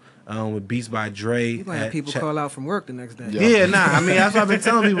disco with Beats by Dre. You're going to have people call out from work the next day. Yeah, I mean, that's what I've been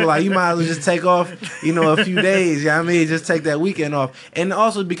telling people. Like, you might as well just take off, a few days. You know what I mean? Just take that weekend off. And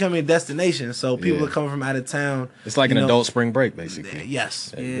also becoming a destination. So people are coming from out of town. It's like an adult spring break, basically.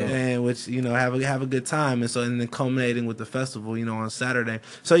 Yes. And which, have a good time. And then culminating with the festival, on Saturday.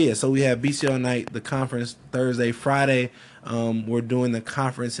 So we have BC All Night, the conference Thursday, Friday. We're doing the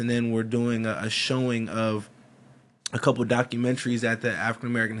conference, and then we're doing a showing of a couple documentaries at the African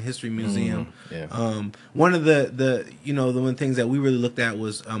American History Museum. One of the one things that we really looked at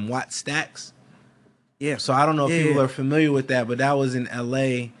was Watt Stacks. Yeah. So I don't know if people are familiar with that, but that was in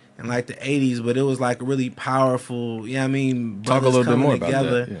LA in like the 80s, but it was like a really powerful, talk a little bit more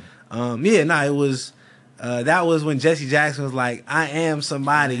together. About that. It was that was when Jesse Jackson was like, I am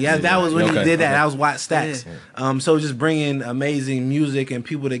somebody. That was when he did that. That was Watt Stacks. So just bringing amazing music and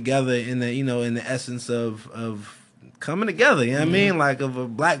people together in the in the essence of coming together, you know what I mean? Like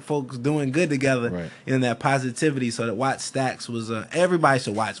of black folks doing good together in that positivity. So that Watt Stacks was everybody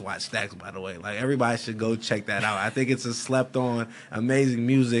should watch Watt Stacks, by the way. Like everybody should go check that out. I think it's a slept on, amazing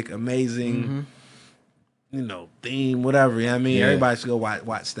music, amazing theme, whatever, you know what I mean? Everybody should go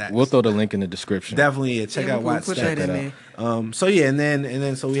watch Stacks. We'll throw the link in the description. Definitely, check out Watt Stacks. And then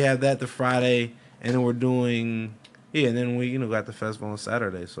we have that the Friday, and then we're doing and then we got the festival on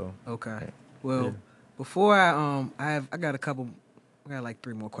Saturday. So well. Before I got like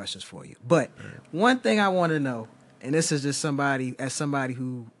 3 more questions for you. But one thing I want to know, and this is just somebody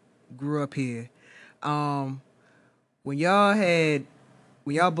who grew up here, when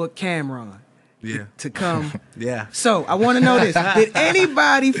y'all booked Cameron to come, So I want to know this: did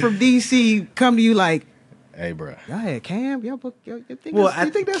anybody from DC come to you like, hey, bro, y'all had Cam? Y'all booked? You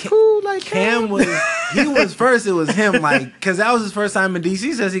think that's cool? Like Cam was first. It was him, like, because that was his first time in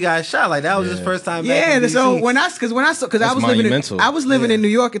DC since he got shot. Like that was his first time. Back in DC. So because I was living in New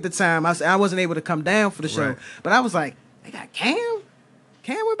York at the time, I wasn't able to come down for the show. But I was like, they got Cam.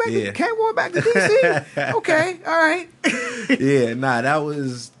 Cam went back to DC. Okay, all right.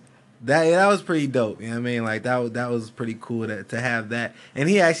 That was pretty dope. You know what I mean? Like that was pretty cool to have that. And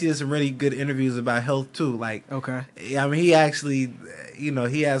he actually did some really good interviews about health too. Like I mean, he actually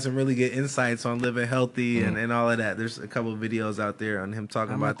he has some really good insights on living healthy and all of that. There's a couple of videos out there on him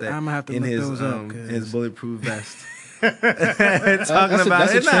talking about that in his bulletproof vest. That's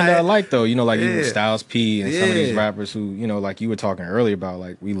a trend that I like though. Even Styles P and some of these rappers who, like you were talking earlier about,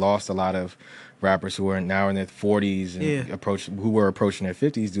 like we lost a lot of rappers who are now in their 40s and who were approaching their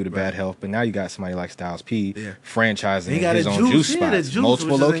 50s due to bad health, but now you got somebody like Styles P franchising his own juice spots,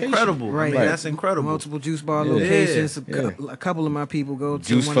 multiple locations. Incredible, right? That's incredible. Multiple juice bar locations. A couple of my people go to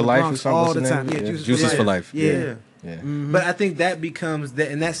Juice for Life or something all the time. Juices for Life. Yeah. But I think that becomes that,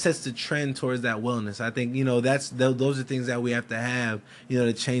 and that sets the trend towards that wellness. I think those are things that we have to have,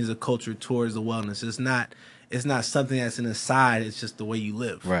 to change the culture towards the wellness. It's not something that's an aside. It's just the way you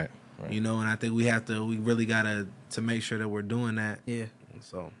live. Right. And I think we really gotta to make sure that we're doing that. Yeah.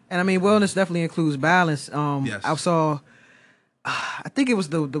 So. And I mean, wellness definitely includes balance. Yes. I saw, I think it was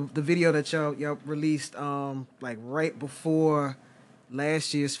the video that y'all released, like right before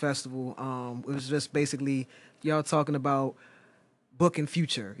last year's festival. It was just basically y'all talking about booking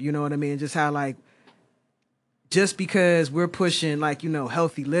future. You know what I mean? Just how like, just because we're pushing like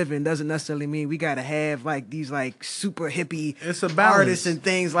healthy living doesn't necessarily mean we gotta have like these like super hippie artists and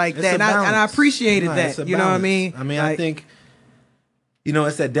things like that. And I appreciated that. You know what I mean? I mean, like, I think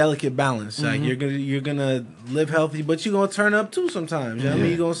it's that delicate balance. Like you're gonna live healthy, but you're gonna turn up too sometimes. You know what I mean?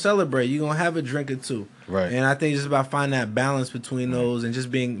 You're gonna celebrate. You're gonna have a drink or two. Right. And I think it's just about finding that balance between those and just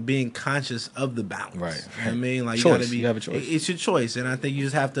being conscious of the balance. Right. You know what I mean? Like you have a choice. It's your choice, and I think you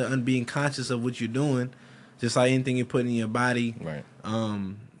just have to being conscious of what you're doing. Just like anything you put in your body, right?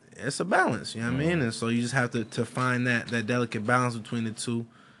 It's a balance, you know what I mean? And so you just have to find that delicate balance between the two.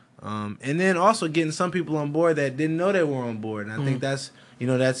 And then also getting some people on board that didn't know they were on board. And I think that's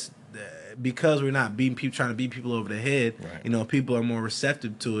because we're not trying to beat people over the head. Right. People are more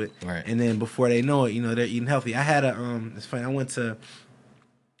receptive to it. Right. And then before they know it, they're eating healthy. I had it's funny. I went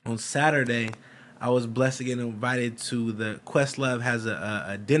on Saturday. I was blessed to get invited to the Questlove has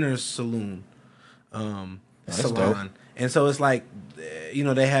a dinner saloon, salon, and so it's like,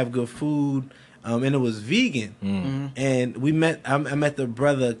 they have good food, and it was vegan, and I met the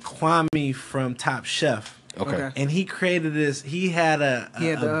brother Kwame from Top Chef. Okay. And he created this. He had a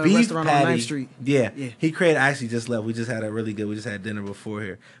beef restaurant patty. on 9th Street. Yeah. He created. I actually just left. We just had we just had dinner before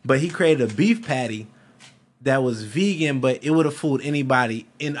here. But he created a beef patty that was vegan, but it would have fooled anybody.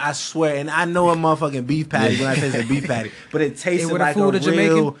 And I swear, and I know a motherfucking beef patty when I taste a beef patty, but it tasted like a real.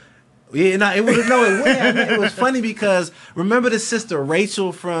 Jamaican? Yeah, no, it wouldn't. No, it wouldn't. I mean, it was funny because remember the sister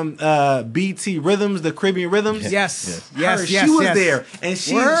Rachel from BT Rhythms, the Caribbean Rhythms. Yes. She was there, and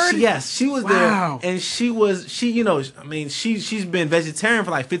she was Wow. there, and she's been vegetarian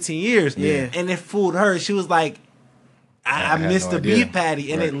for like 15 years. Yeah, and it fooled her. She was like, I missed the beef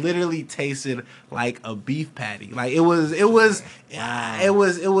patty, and right. it literally tasted like a beef patty. Like it was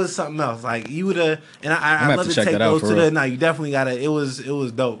something else. Like you would have, and I love to take those to the. No, you definitely gotta. It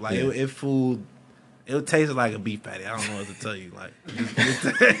was dope. Like it fooled. It tasted like a beef patty. I don't know what to tell you. Like it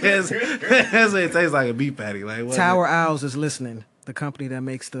tastes like a beef patty. Like Tower Owls is listening. The company that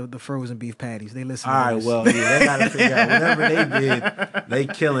makes the frozen beef patties, they listen. All right, well, yeah, they gotta figure out whatever they did. They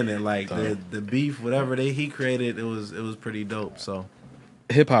killing it. Like the beef, whatever he created, it was pretty dope. So,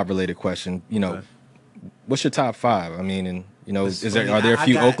 hip hop related question. What's your top 5? I mean, and are there a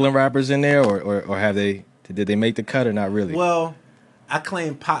few Oakland rappers in there, or did they make the cut or not really? Well, I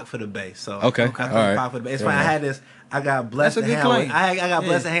claim Pac for the Bay. So okay, I claim Pac for the Bay. It's fine. I had this. I got blessed to hang out with. I got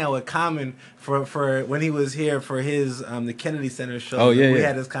blessed to hang out with Common for when he was here for his the Kennedy Center show. Oh yeah, we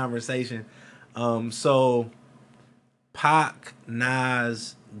had this conversation. So Pac,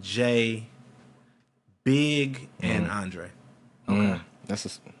 Nas, Jay, Big, and Andre. Okay,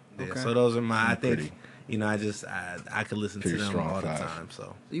 So those are my. I think I could listen to them all the time.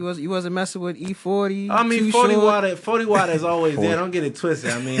 So you wasn't messing with E40. I mean, 40 Water is always there. Don't get it twisted.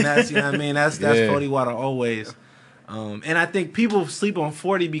 I mean, that's 40 Water always. And I think people sleep on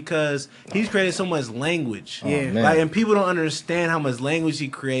 40 because he's created so much language. And people don't understand how much language he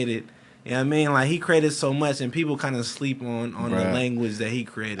created. You know what I mean? Like, he created so much, and people kind of sleep on the language that he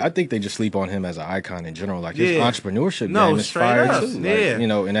created. I think they just sleep on him as an icon in general. Like, his entrepreneurship game is fire, too.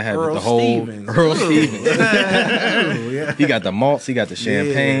 Like, and it had Earl the whole... Stevens. Earl Stevens. He got the malts, he got the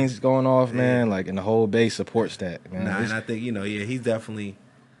champagnes going off, man. Like, and the whole Bay supports that, man. And I think, he's definitely...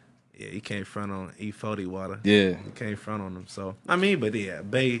 Yeah, he can't front on E40 Water. Yeah. He can't front on him. So, I mean, but yeah,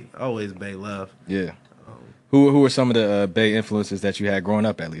 Bay, always Bay love. Yeah. Who were some of the Bay influences that you had growing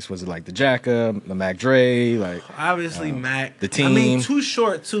up, at least? Was it like the Jacka, the Mac Dre? Like, obviously, Mac. The Team. I mean, Too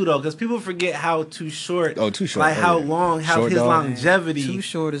Short, too, though, because people forget how Too Short. Oh, Too Short. Like, how long, how Short his Dog. longevity. Too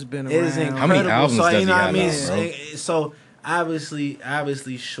Short has been around. Is incredible. How many albums so, does you know he what have I mean? out, bro? So, obviously,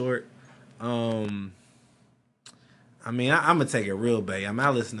 Short. I mean, I'm gonna take it real Bay. I mean, I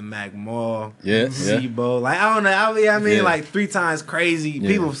listen to Mac Mall, Zebo. Like, I don't know. I mean, like 3 Times Crazy. Yeah.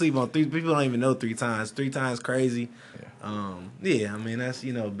 People sleep on 3. People don't even know 3 Times. 3 Times Crazy. I mean, that's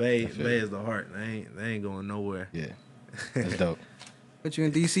Bay. Bay is the heart. They ain't going nowhere. Yeah, that's dope. But you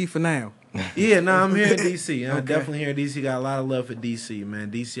in DC for now? Yeah, no, I'm here in DC. I'm Okay. definitely here in DC. Got a lot of love for DC, man.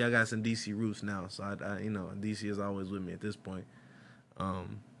 DC, I got some DC roots now, so I DC is always with me at this point. I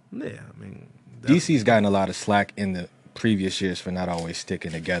mean, DC's gotten a lot of slack in the previous years for not always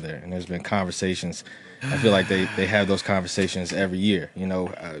sticking together, and there's been conversations. I feel like they have those conversations every year.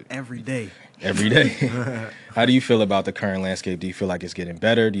 Every day. Every day. How do you feel about the current landscape? Do you feel like it's getting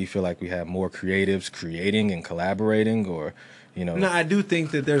better? Do you feel like we have more creatives creating and collaborating, or No, I do think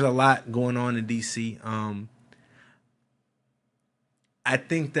that there's a lot going on in DC. I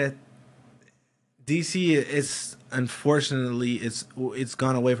think that DC is unfortunately it's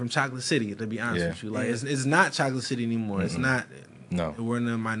gone away from Chocolate City. To be honest with you, like it's not Chocolate City anymore. Mm-hmm. It's not. No, we're in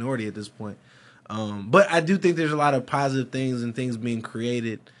a minority at this point. But I do think there's a lot of positive things and things being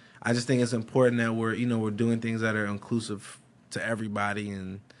created. I just think it's important that we're doing things that are inclusive to everybody,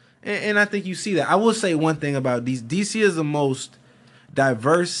 and I think you see that. I will say one thing about DC. DC is the most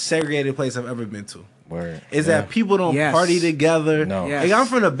diverse, segregated place I've ever been to. Word. Is that people don't party together. No. Yes. Like, I'm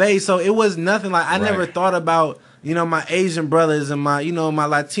from the Bay, so it was nothing like I never thought about, my Asian brothers and my, my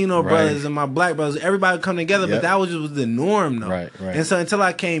Latino brothers and my black brothers. Everybody would come together, but that was just the norm, though. Right. And so until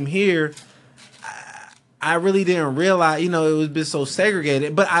I came here, I really didn't realize, it was been so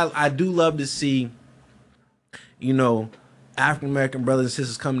segregated. But I do love to see, African American brothers and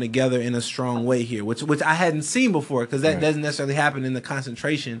sisters coming together in a strong way here, which I hadn't seen before, because that doesn't necessarily happen in the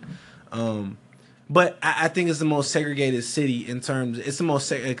concentration. But I think it's the most segregated city it's the most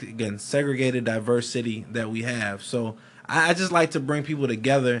segregated, diverse city that we have. So I just like to bring people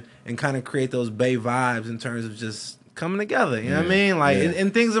together and kind of create those Bay vibes in terms of just coming together. You know what I mean? Like,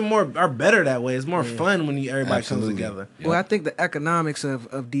 and things are better that way. It's more fun when everybody comes together. Yep. Well, I think the economics of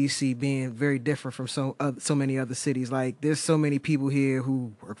DC being very different from so many other cities. Like, there's so many people here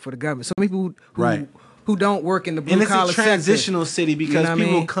who work for the government. So many people who don't work in the blue collar sector. And it's a transitional city because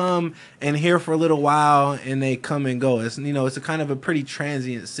people come and here for a little while and they come and go. It's it's a kind of a pretty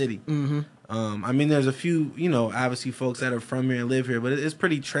transient city. Mm-hmm. I mean, there's a few obviously folks that are from here and live here, but it's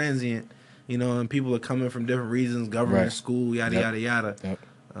pretty transient. And people are coming from different reasons, government, school, yada, yada, yada.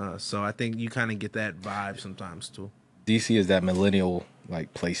 Yep. So I think you kind of get that vibe sometimes, too. DC is that millennial,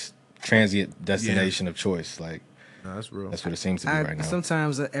 place, transient destination of choice. Like, no, that's real. That's what it seems to be right now.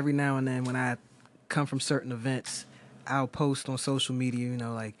 Sometimes, every now and then, when I come from certain events, I'll post on social media,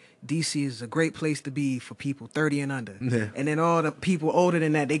 like, DC is a great place to be for people 30 and under. Yeah. And then all the people older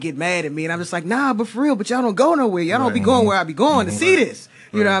than that, they get mad at me. And I'm just like, nah, but for real, but y'all don't go nowhere. Y'all don't be going where I be going to see this.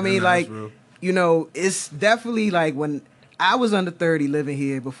 You know what I mean? Like, it's definitely like when I was under 30 living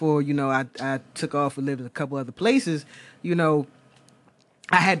here before, I took off and lived in a couple other places,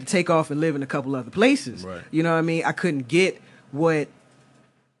 I had to take off and live in a couple other places. Right. You know what I mean? I couldn't get what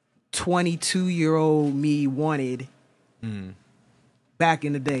 22-year-old me wanted back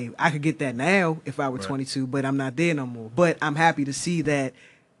in the day. I could get that now if I were 22, but I'm not there no more. But I'm happy to see that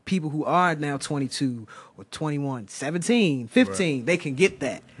people who are now 22 or 21, 17, 15, they can get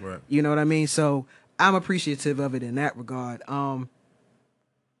that. Right. You know what I mean? So I'm appreciative of it in that regard. Another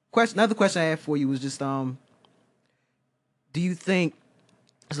question I had for you was just, do you think,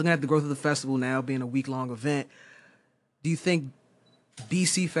 just looking at the growth of the festival now being a week-long event, do you think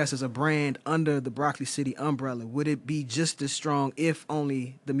DC Fest as a brand under the Broccoli City umbrella, would it be just as strong if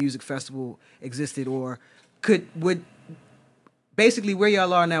only the music festival existed, or would basically where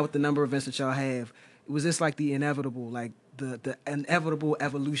y'all are now with the number of events that y'all have, was this like the inevitable, like the inevitable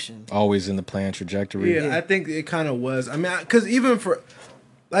evolution? Always in the planned trajectory. Yeah, I think it kind of was. I mean, because even for,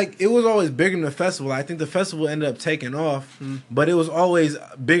 it was always bigger than the festival. I think the festival ended up taking off, but it was always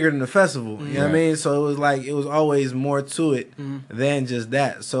bigger than the festival. You know what I mean? So it was always more to it than just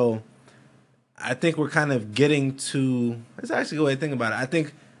that. So I think we're kind of getting to, it's actually a good way to think about it. I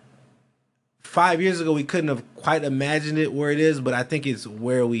think 5 years ago, we couldn't have quite imagined it where it is, but I think it's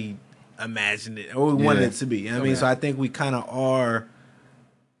where we imagined it or we wanted it to be. You know what I mean? So I think we kind of are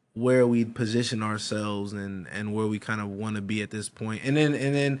where we position ourselves and where we kind of want to be at this point.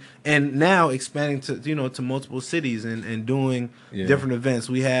 And now expanding to, to multiple cities and doing different events.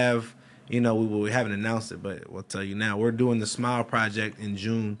 We have, we haven't announced it, but we'll tell you now. We're doing the Smile Project in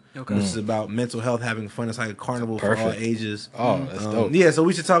June, which is about mental health, having fun. It's like a carnival for all ages. Oh, that's dope. Yeah, so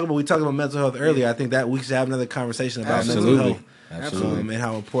we talked about mental health earlier. I think that we should have another conversation about mental health. Absolutely. And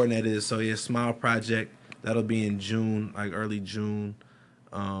how important that is. So yeah, Smile Project, that'll be in June, like early June.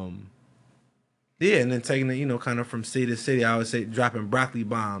 And then taking it, kind of from city to city. I always say dropping broccoli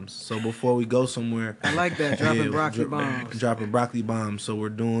bombs. So before we go somewhere, I like that, dropping broccoli bombs. Dropping broccoli bombs. So we're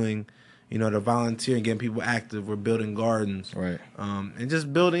doing, the volunteer and getting people active. We're building gardens, right? And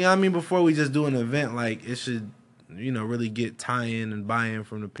just building. I mean, before we just do an event, like it should, really get tie-in and buy-in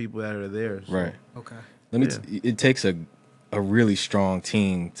from the people that are there. So. Right. Okay. It takes a really strong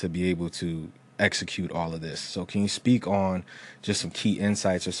team to be able to execute all of this. So can you speak on just some key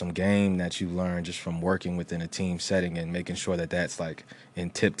insights or some game that you learned just from working within a team setting and making sure that that's like in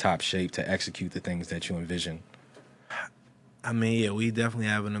tip-top shape to execute the things that you envision? I mean, yeah, we definitely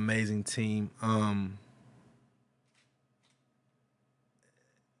have an amazing team.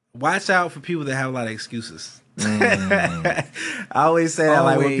 Watch out for people that have a lot of excuses. I always say that,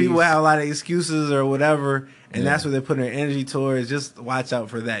 like, when people have a lot of excuses or whatever, and that's what they're putting their energy towards, just watch out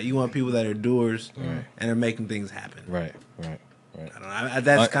for that. You want people that are doers and are making things happen. Right. I don't know.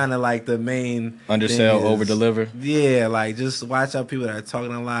 That's kind of like the main undersell, over deliver. Yeah, like just watch out people that are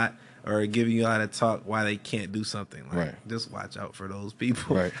talking a lot or giving you a lot of talk why they can't do something. Like, just watch out for those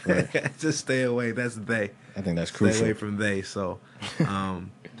people. Right. Just stay away. That's they. I think that's crucial. Stay away from they. So,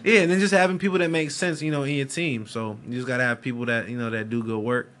 yeah, and then just having people that make sense, in your team. So you just gotta have people that that do good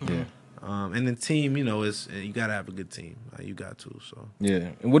work. Yeah. And the team, is you gotta have a good team. You got to. So yeah.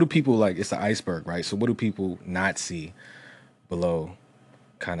 And what do people like? It's the iceberg, right? So what do people not see below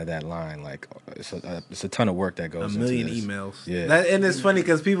kind of that line? Like it's a ton of work that goes. A million into this. emails. Yeah. And it's funny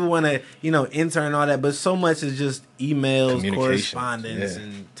because people want to intern all that, but so much is just emails, correspondence,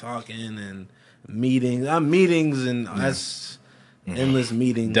 and talking and meetings. Meetings and endless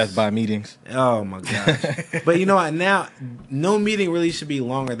meetings, Death by meetings. Oh my gosh! But you know what? Now, no meeting really should be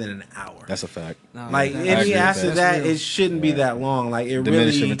longer than an hour. That's a fact. No, Like that's- any agree with after that. that, That's real. it shouldn't be that long. Like it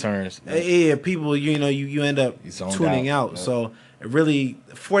Diminishing really returns. Yeah, people, you end up You zoned tuning out. out. Yep. So it really,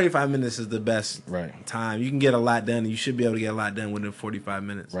 45 minutes is the best Right. time. You can get a lot done. And you should be able to get a lot done within 45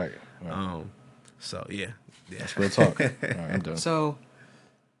 minutes. Right. So yeah. That's real talk. All right, I'm done. So,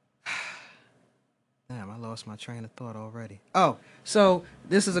 damn, I lost my train of thought already. Oh, so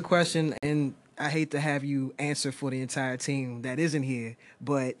this is a question, and I hate to have you answer for the entire team that isn't here,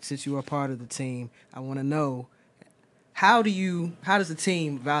 but since you are part of the team, I want to know how does the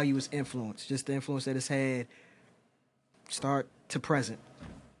team value its influence, just the influence that it's had, start to present?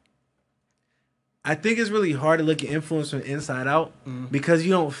 I think it's really hard to look at influence from inside out because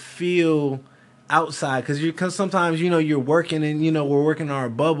you don't feel outside because sometimes you're working and we're working in our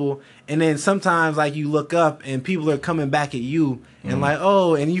bubble, and then sometimes like you look up and people are coming back at you and like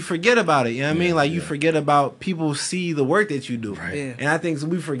and you forget about it. You know what I mean? Like you forget about people see the work that you do, Right. Yeah. and I think so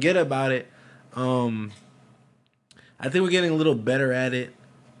we forget about it. I think we're getting a little better at it.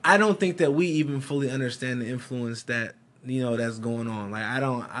 I don't think that we even fully understand the influence that that's going on. Like I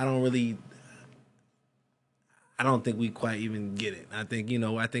don't think we quite even get it. I think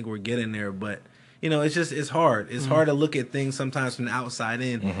we're getting there, but it's hard. It's hard to look at things sometimes from the outside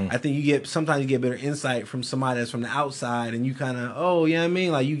in. I think sometimes you get better insight from somebody that's from the outside, and you kind of you know what I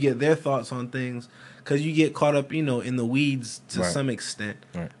mean, like you get their thoughts on things because you get caught up in the weeds to some extent.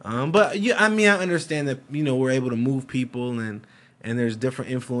 Right. But I mean I understand that we're able to move people and there's different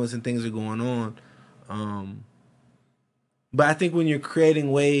influence and things are going on. But I think when you're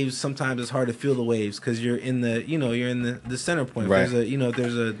creating waves, sometimes it's hard to feel the waves because you're in the center point. Right.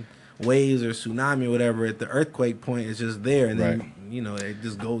 There's a waves or tsunami or whatever at the earthquake point, it's just there, and then it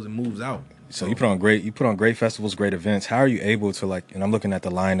just goes and moves out. So you put on great festivals, great events. How are you able to and I'm looking at the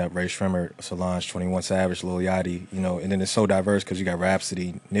lineup: Ray Shrimmer, Solange, 21 Savage, Lil Yachty, and then it's so diverse because you got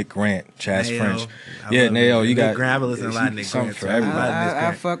Rhapsody, Nick Grant, Chaz Nayo. French. I love Nayo, Nick. you got Nick Grant. I listen to a lot of Nick something Grant. for too. everybody.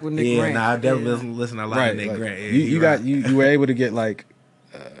 I fuck with Nick yeah, Grant. I definitely listen to a lot of Nick Grant. Yeah, you you're right. you were able to get like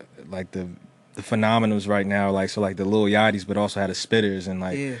the phenomenals right now, like the Lil Yachty's, but also had the spitters and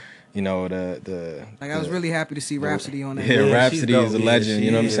the I was really happy to see Rhapsody on that. Yeah, she's Rhapsody dope. is a legend.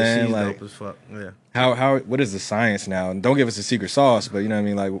 You know what I'm saying? She's Like dope as fuck. Yeah. how what is the science now? And don't give us the secret sauce, but you know what I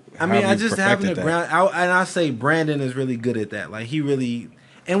mean. Like I just having a ground. I say Brandon is really good at that. Like he really,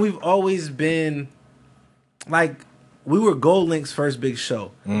 and we've always been like. We were Gold Link's first big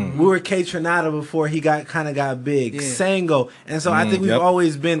show. We were K Tronada before he got big. Yeah. Sango. And so I think we've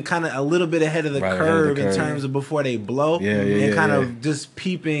always been kind of a little bit ahead of the curve in terms of before they blow. And kind of just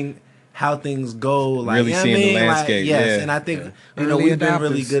peeping how things go. Like, really seeing the landscape. Like, yes. Yeah. And I think Early we've been adopters.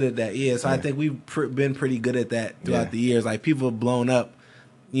 really good at that. Yeah. So I think we've been pretty good at that throughout the years. Like people have blown up,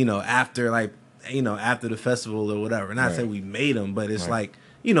 after after the festival or whatever. Not saying we made them, but it's like,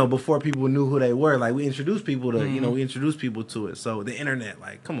 before people knew who they were, like we introduced people to, we introduced people to it. So the internet,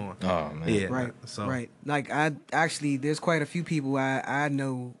 like, come on. Oh man. Yeah. Right. So Right. Like there's quite a few people I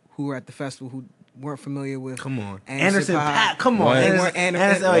know who were at the festival who weren't familiar with. come on. Anderson Pat, come on. What?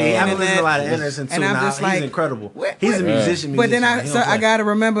 Anderson, oh yeah, I've been listening to a lot of Anderson too. And I'm now. just He's like, incredible. He's a musician. But then He don't I play. gotta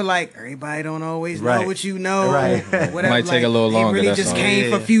remember, like, everybody don't always know Right. what you know. Right. Whatever. Might take a little He longer, really that's just all. came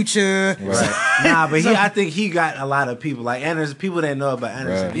Yeah. for Future. Right. Nah, but I think he got a lot of people. Like Anderson, people didn't know about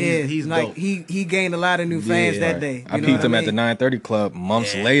Anderson. Right. Yeah, He's like dope. he gained a lot of new fans Yeah. that day. I You know peeped what him I at the mean? 930 Club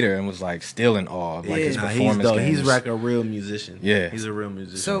months later and was like still in awe of like his Yeah. Nah, he's performance. dope. game He's is- like a real musician. Yeah. He's a real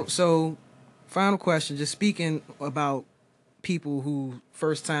musician. So final question, just speaking about people who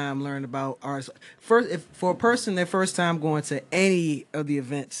first time learned about ours. If for a person their first time going to any of the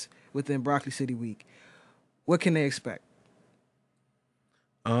events within Broccoli City Week, what can they expect?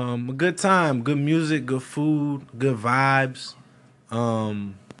 A good time, good music, good food, good vibes.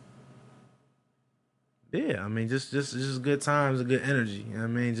 Yeah, I mean, just good times and good energy. You know what I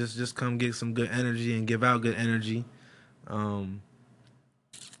mean, just come get some good energy and give out good energy.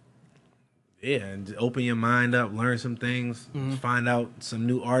 Yeah, and open your mind up, learn some things, find out some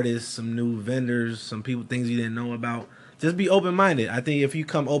new artists, some new vendors, some people, things you didn't know about. Just be open minded. I think if you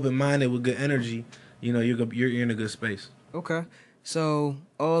come open minded with good energy, you're in a good space. Okay. So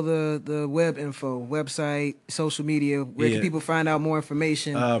all the web info, website, social media, where can Yeah. people find out more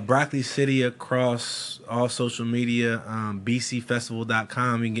information? Broccoli City across all social media,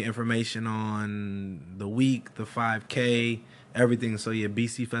 bcfestival.com. You can get information on the week, the 5K, everything. So yeah,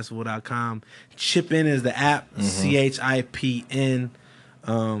 bcfestival.com. Chip In is the app, CHIPN.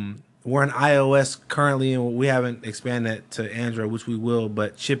 we're on iOS currently, and we haven't expanded that to Android, which we will.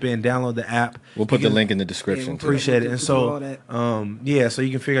 But chip in, download the app. We'll put the link in the description. Appreciate it. And all so, that. yeah, so you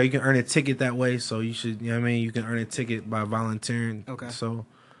can figure out you can earn a ticket that way. So you should, you know what I mean? You can earn a ticket by volunteering. Okay. So,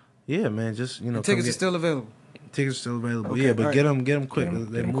 yeah, man, just, And tickets are still available. Tickets are still available. Okay, Yeah, but right. get them quick. Get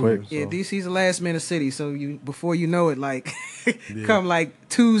 'em They're quick. moving, Yeah, so. DC's a last minute city, so you before you know it, like come like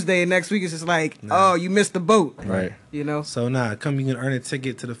Tuesday next week, it's just like, oh, you missed the boat, Right. You know. So come, you can earn a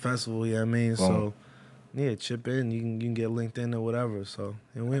ticket to the festival. You know what I mean? Boom. So, yeah, chip in. You can get linked in or whatever. So,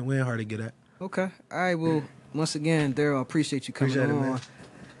 and we ain't hard to get at. Okay. All right. Well, once again, Darryl, I appreciate you coming Appreciate it, on. man.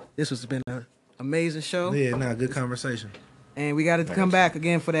 This has been an amazing show, Yeah, good conversation. and we got to come back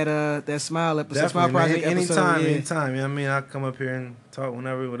again for that Smile episode, Smile Definitely, Project man. episode. Anytime, yeah. anytime. You know what I mean? I'll come up here and talk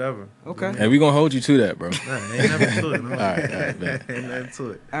whenever, whatever. Okay. Hey, we gonna hold you to that, bro. Nah, ain't nothing to it. No. All right, bet. Ain't nothing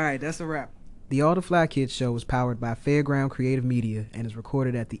to it. All right, that's a wrap. The All the Fly Kids show is powered by Fairground Creative Media and is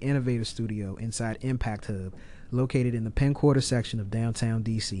recorded at the Innovator Studio inside Impact Hub, located in the Penn Quarter section of downtown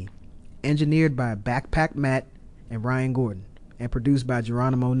DC. Engineered by Backpack Matt and Ryan Gordon, and produced by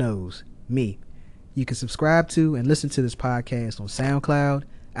Geronimo Knows, me. You can subscribe to and listen to this podcast on SoundCloud,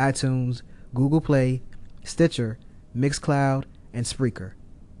 iTunes, Google Play, Stitcher, Mixcloud, and Spreaker.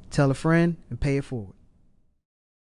 Tell a friend and pay it forward.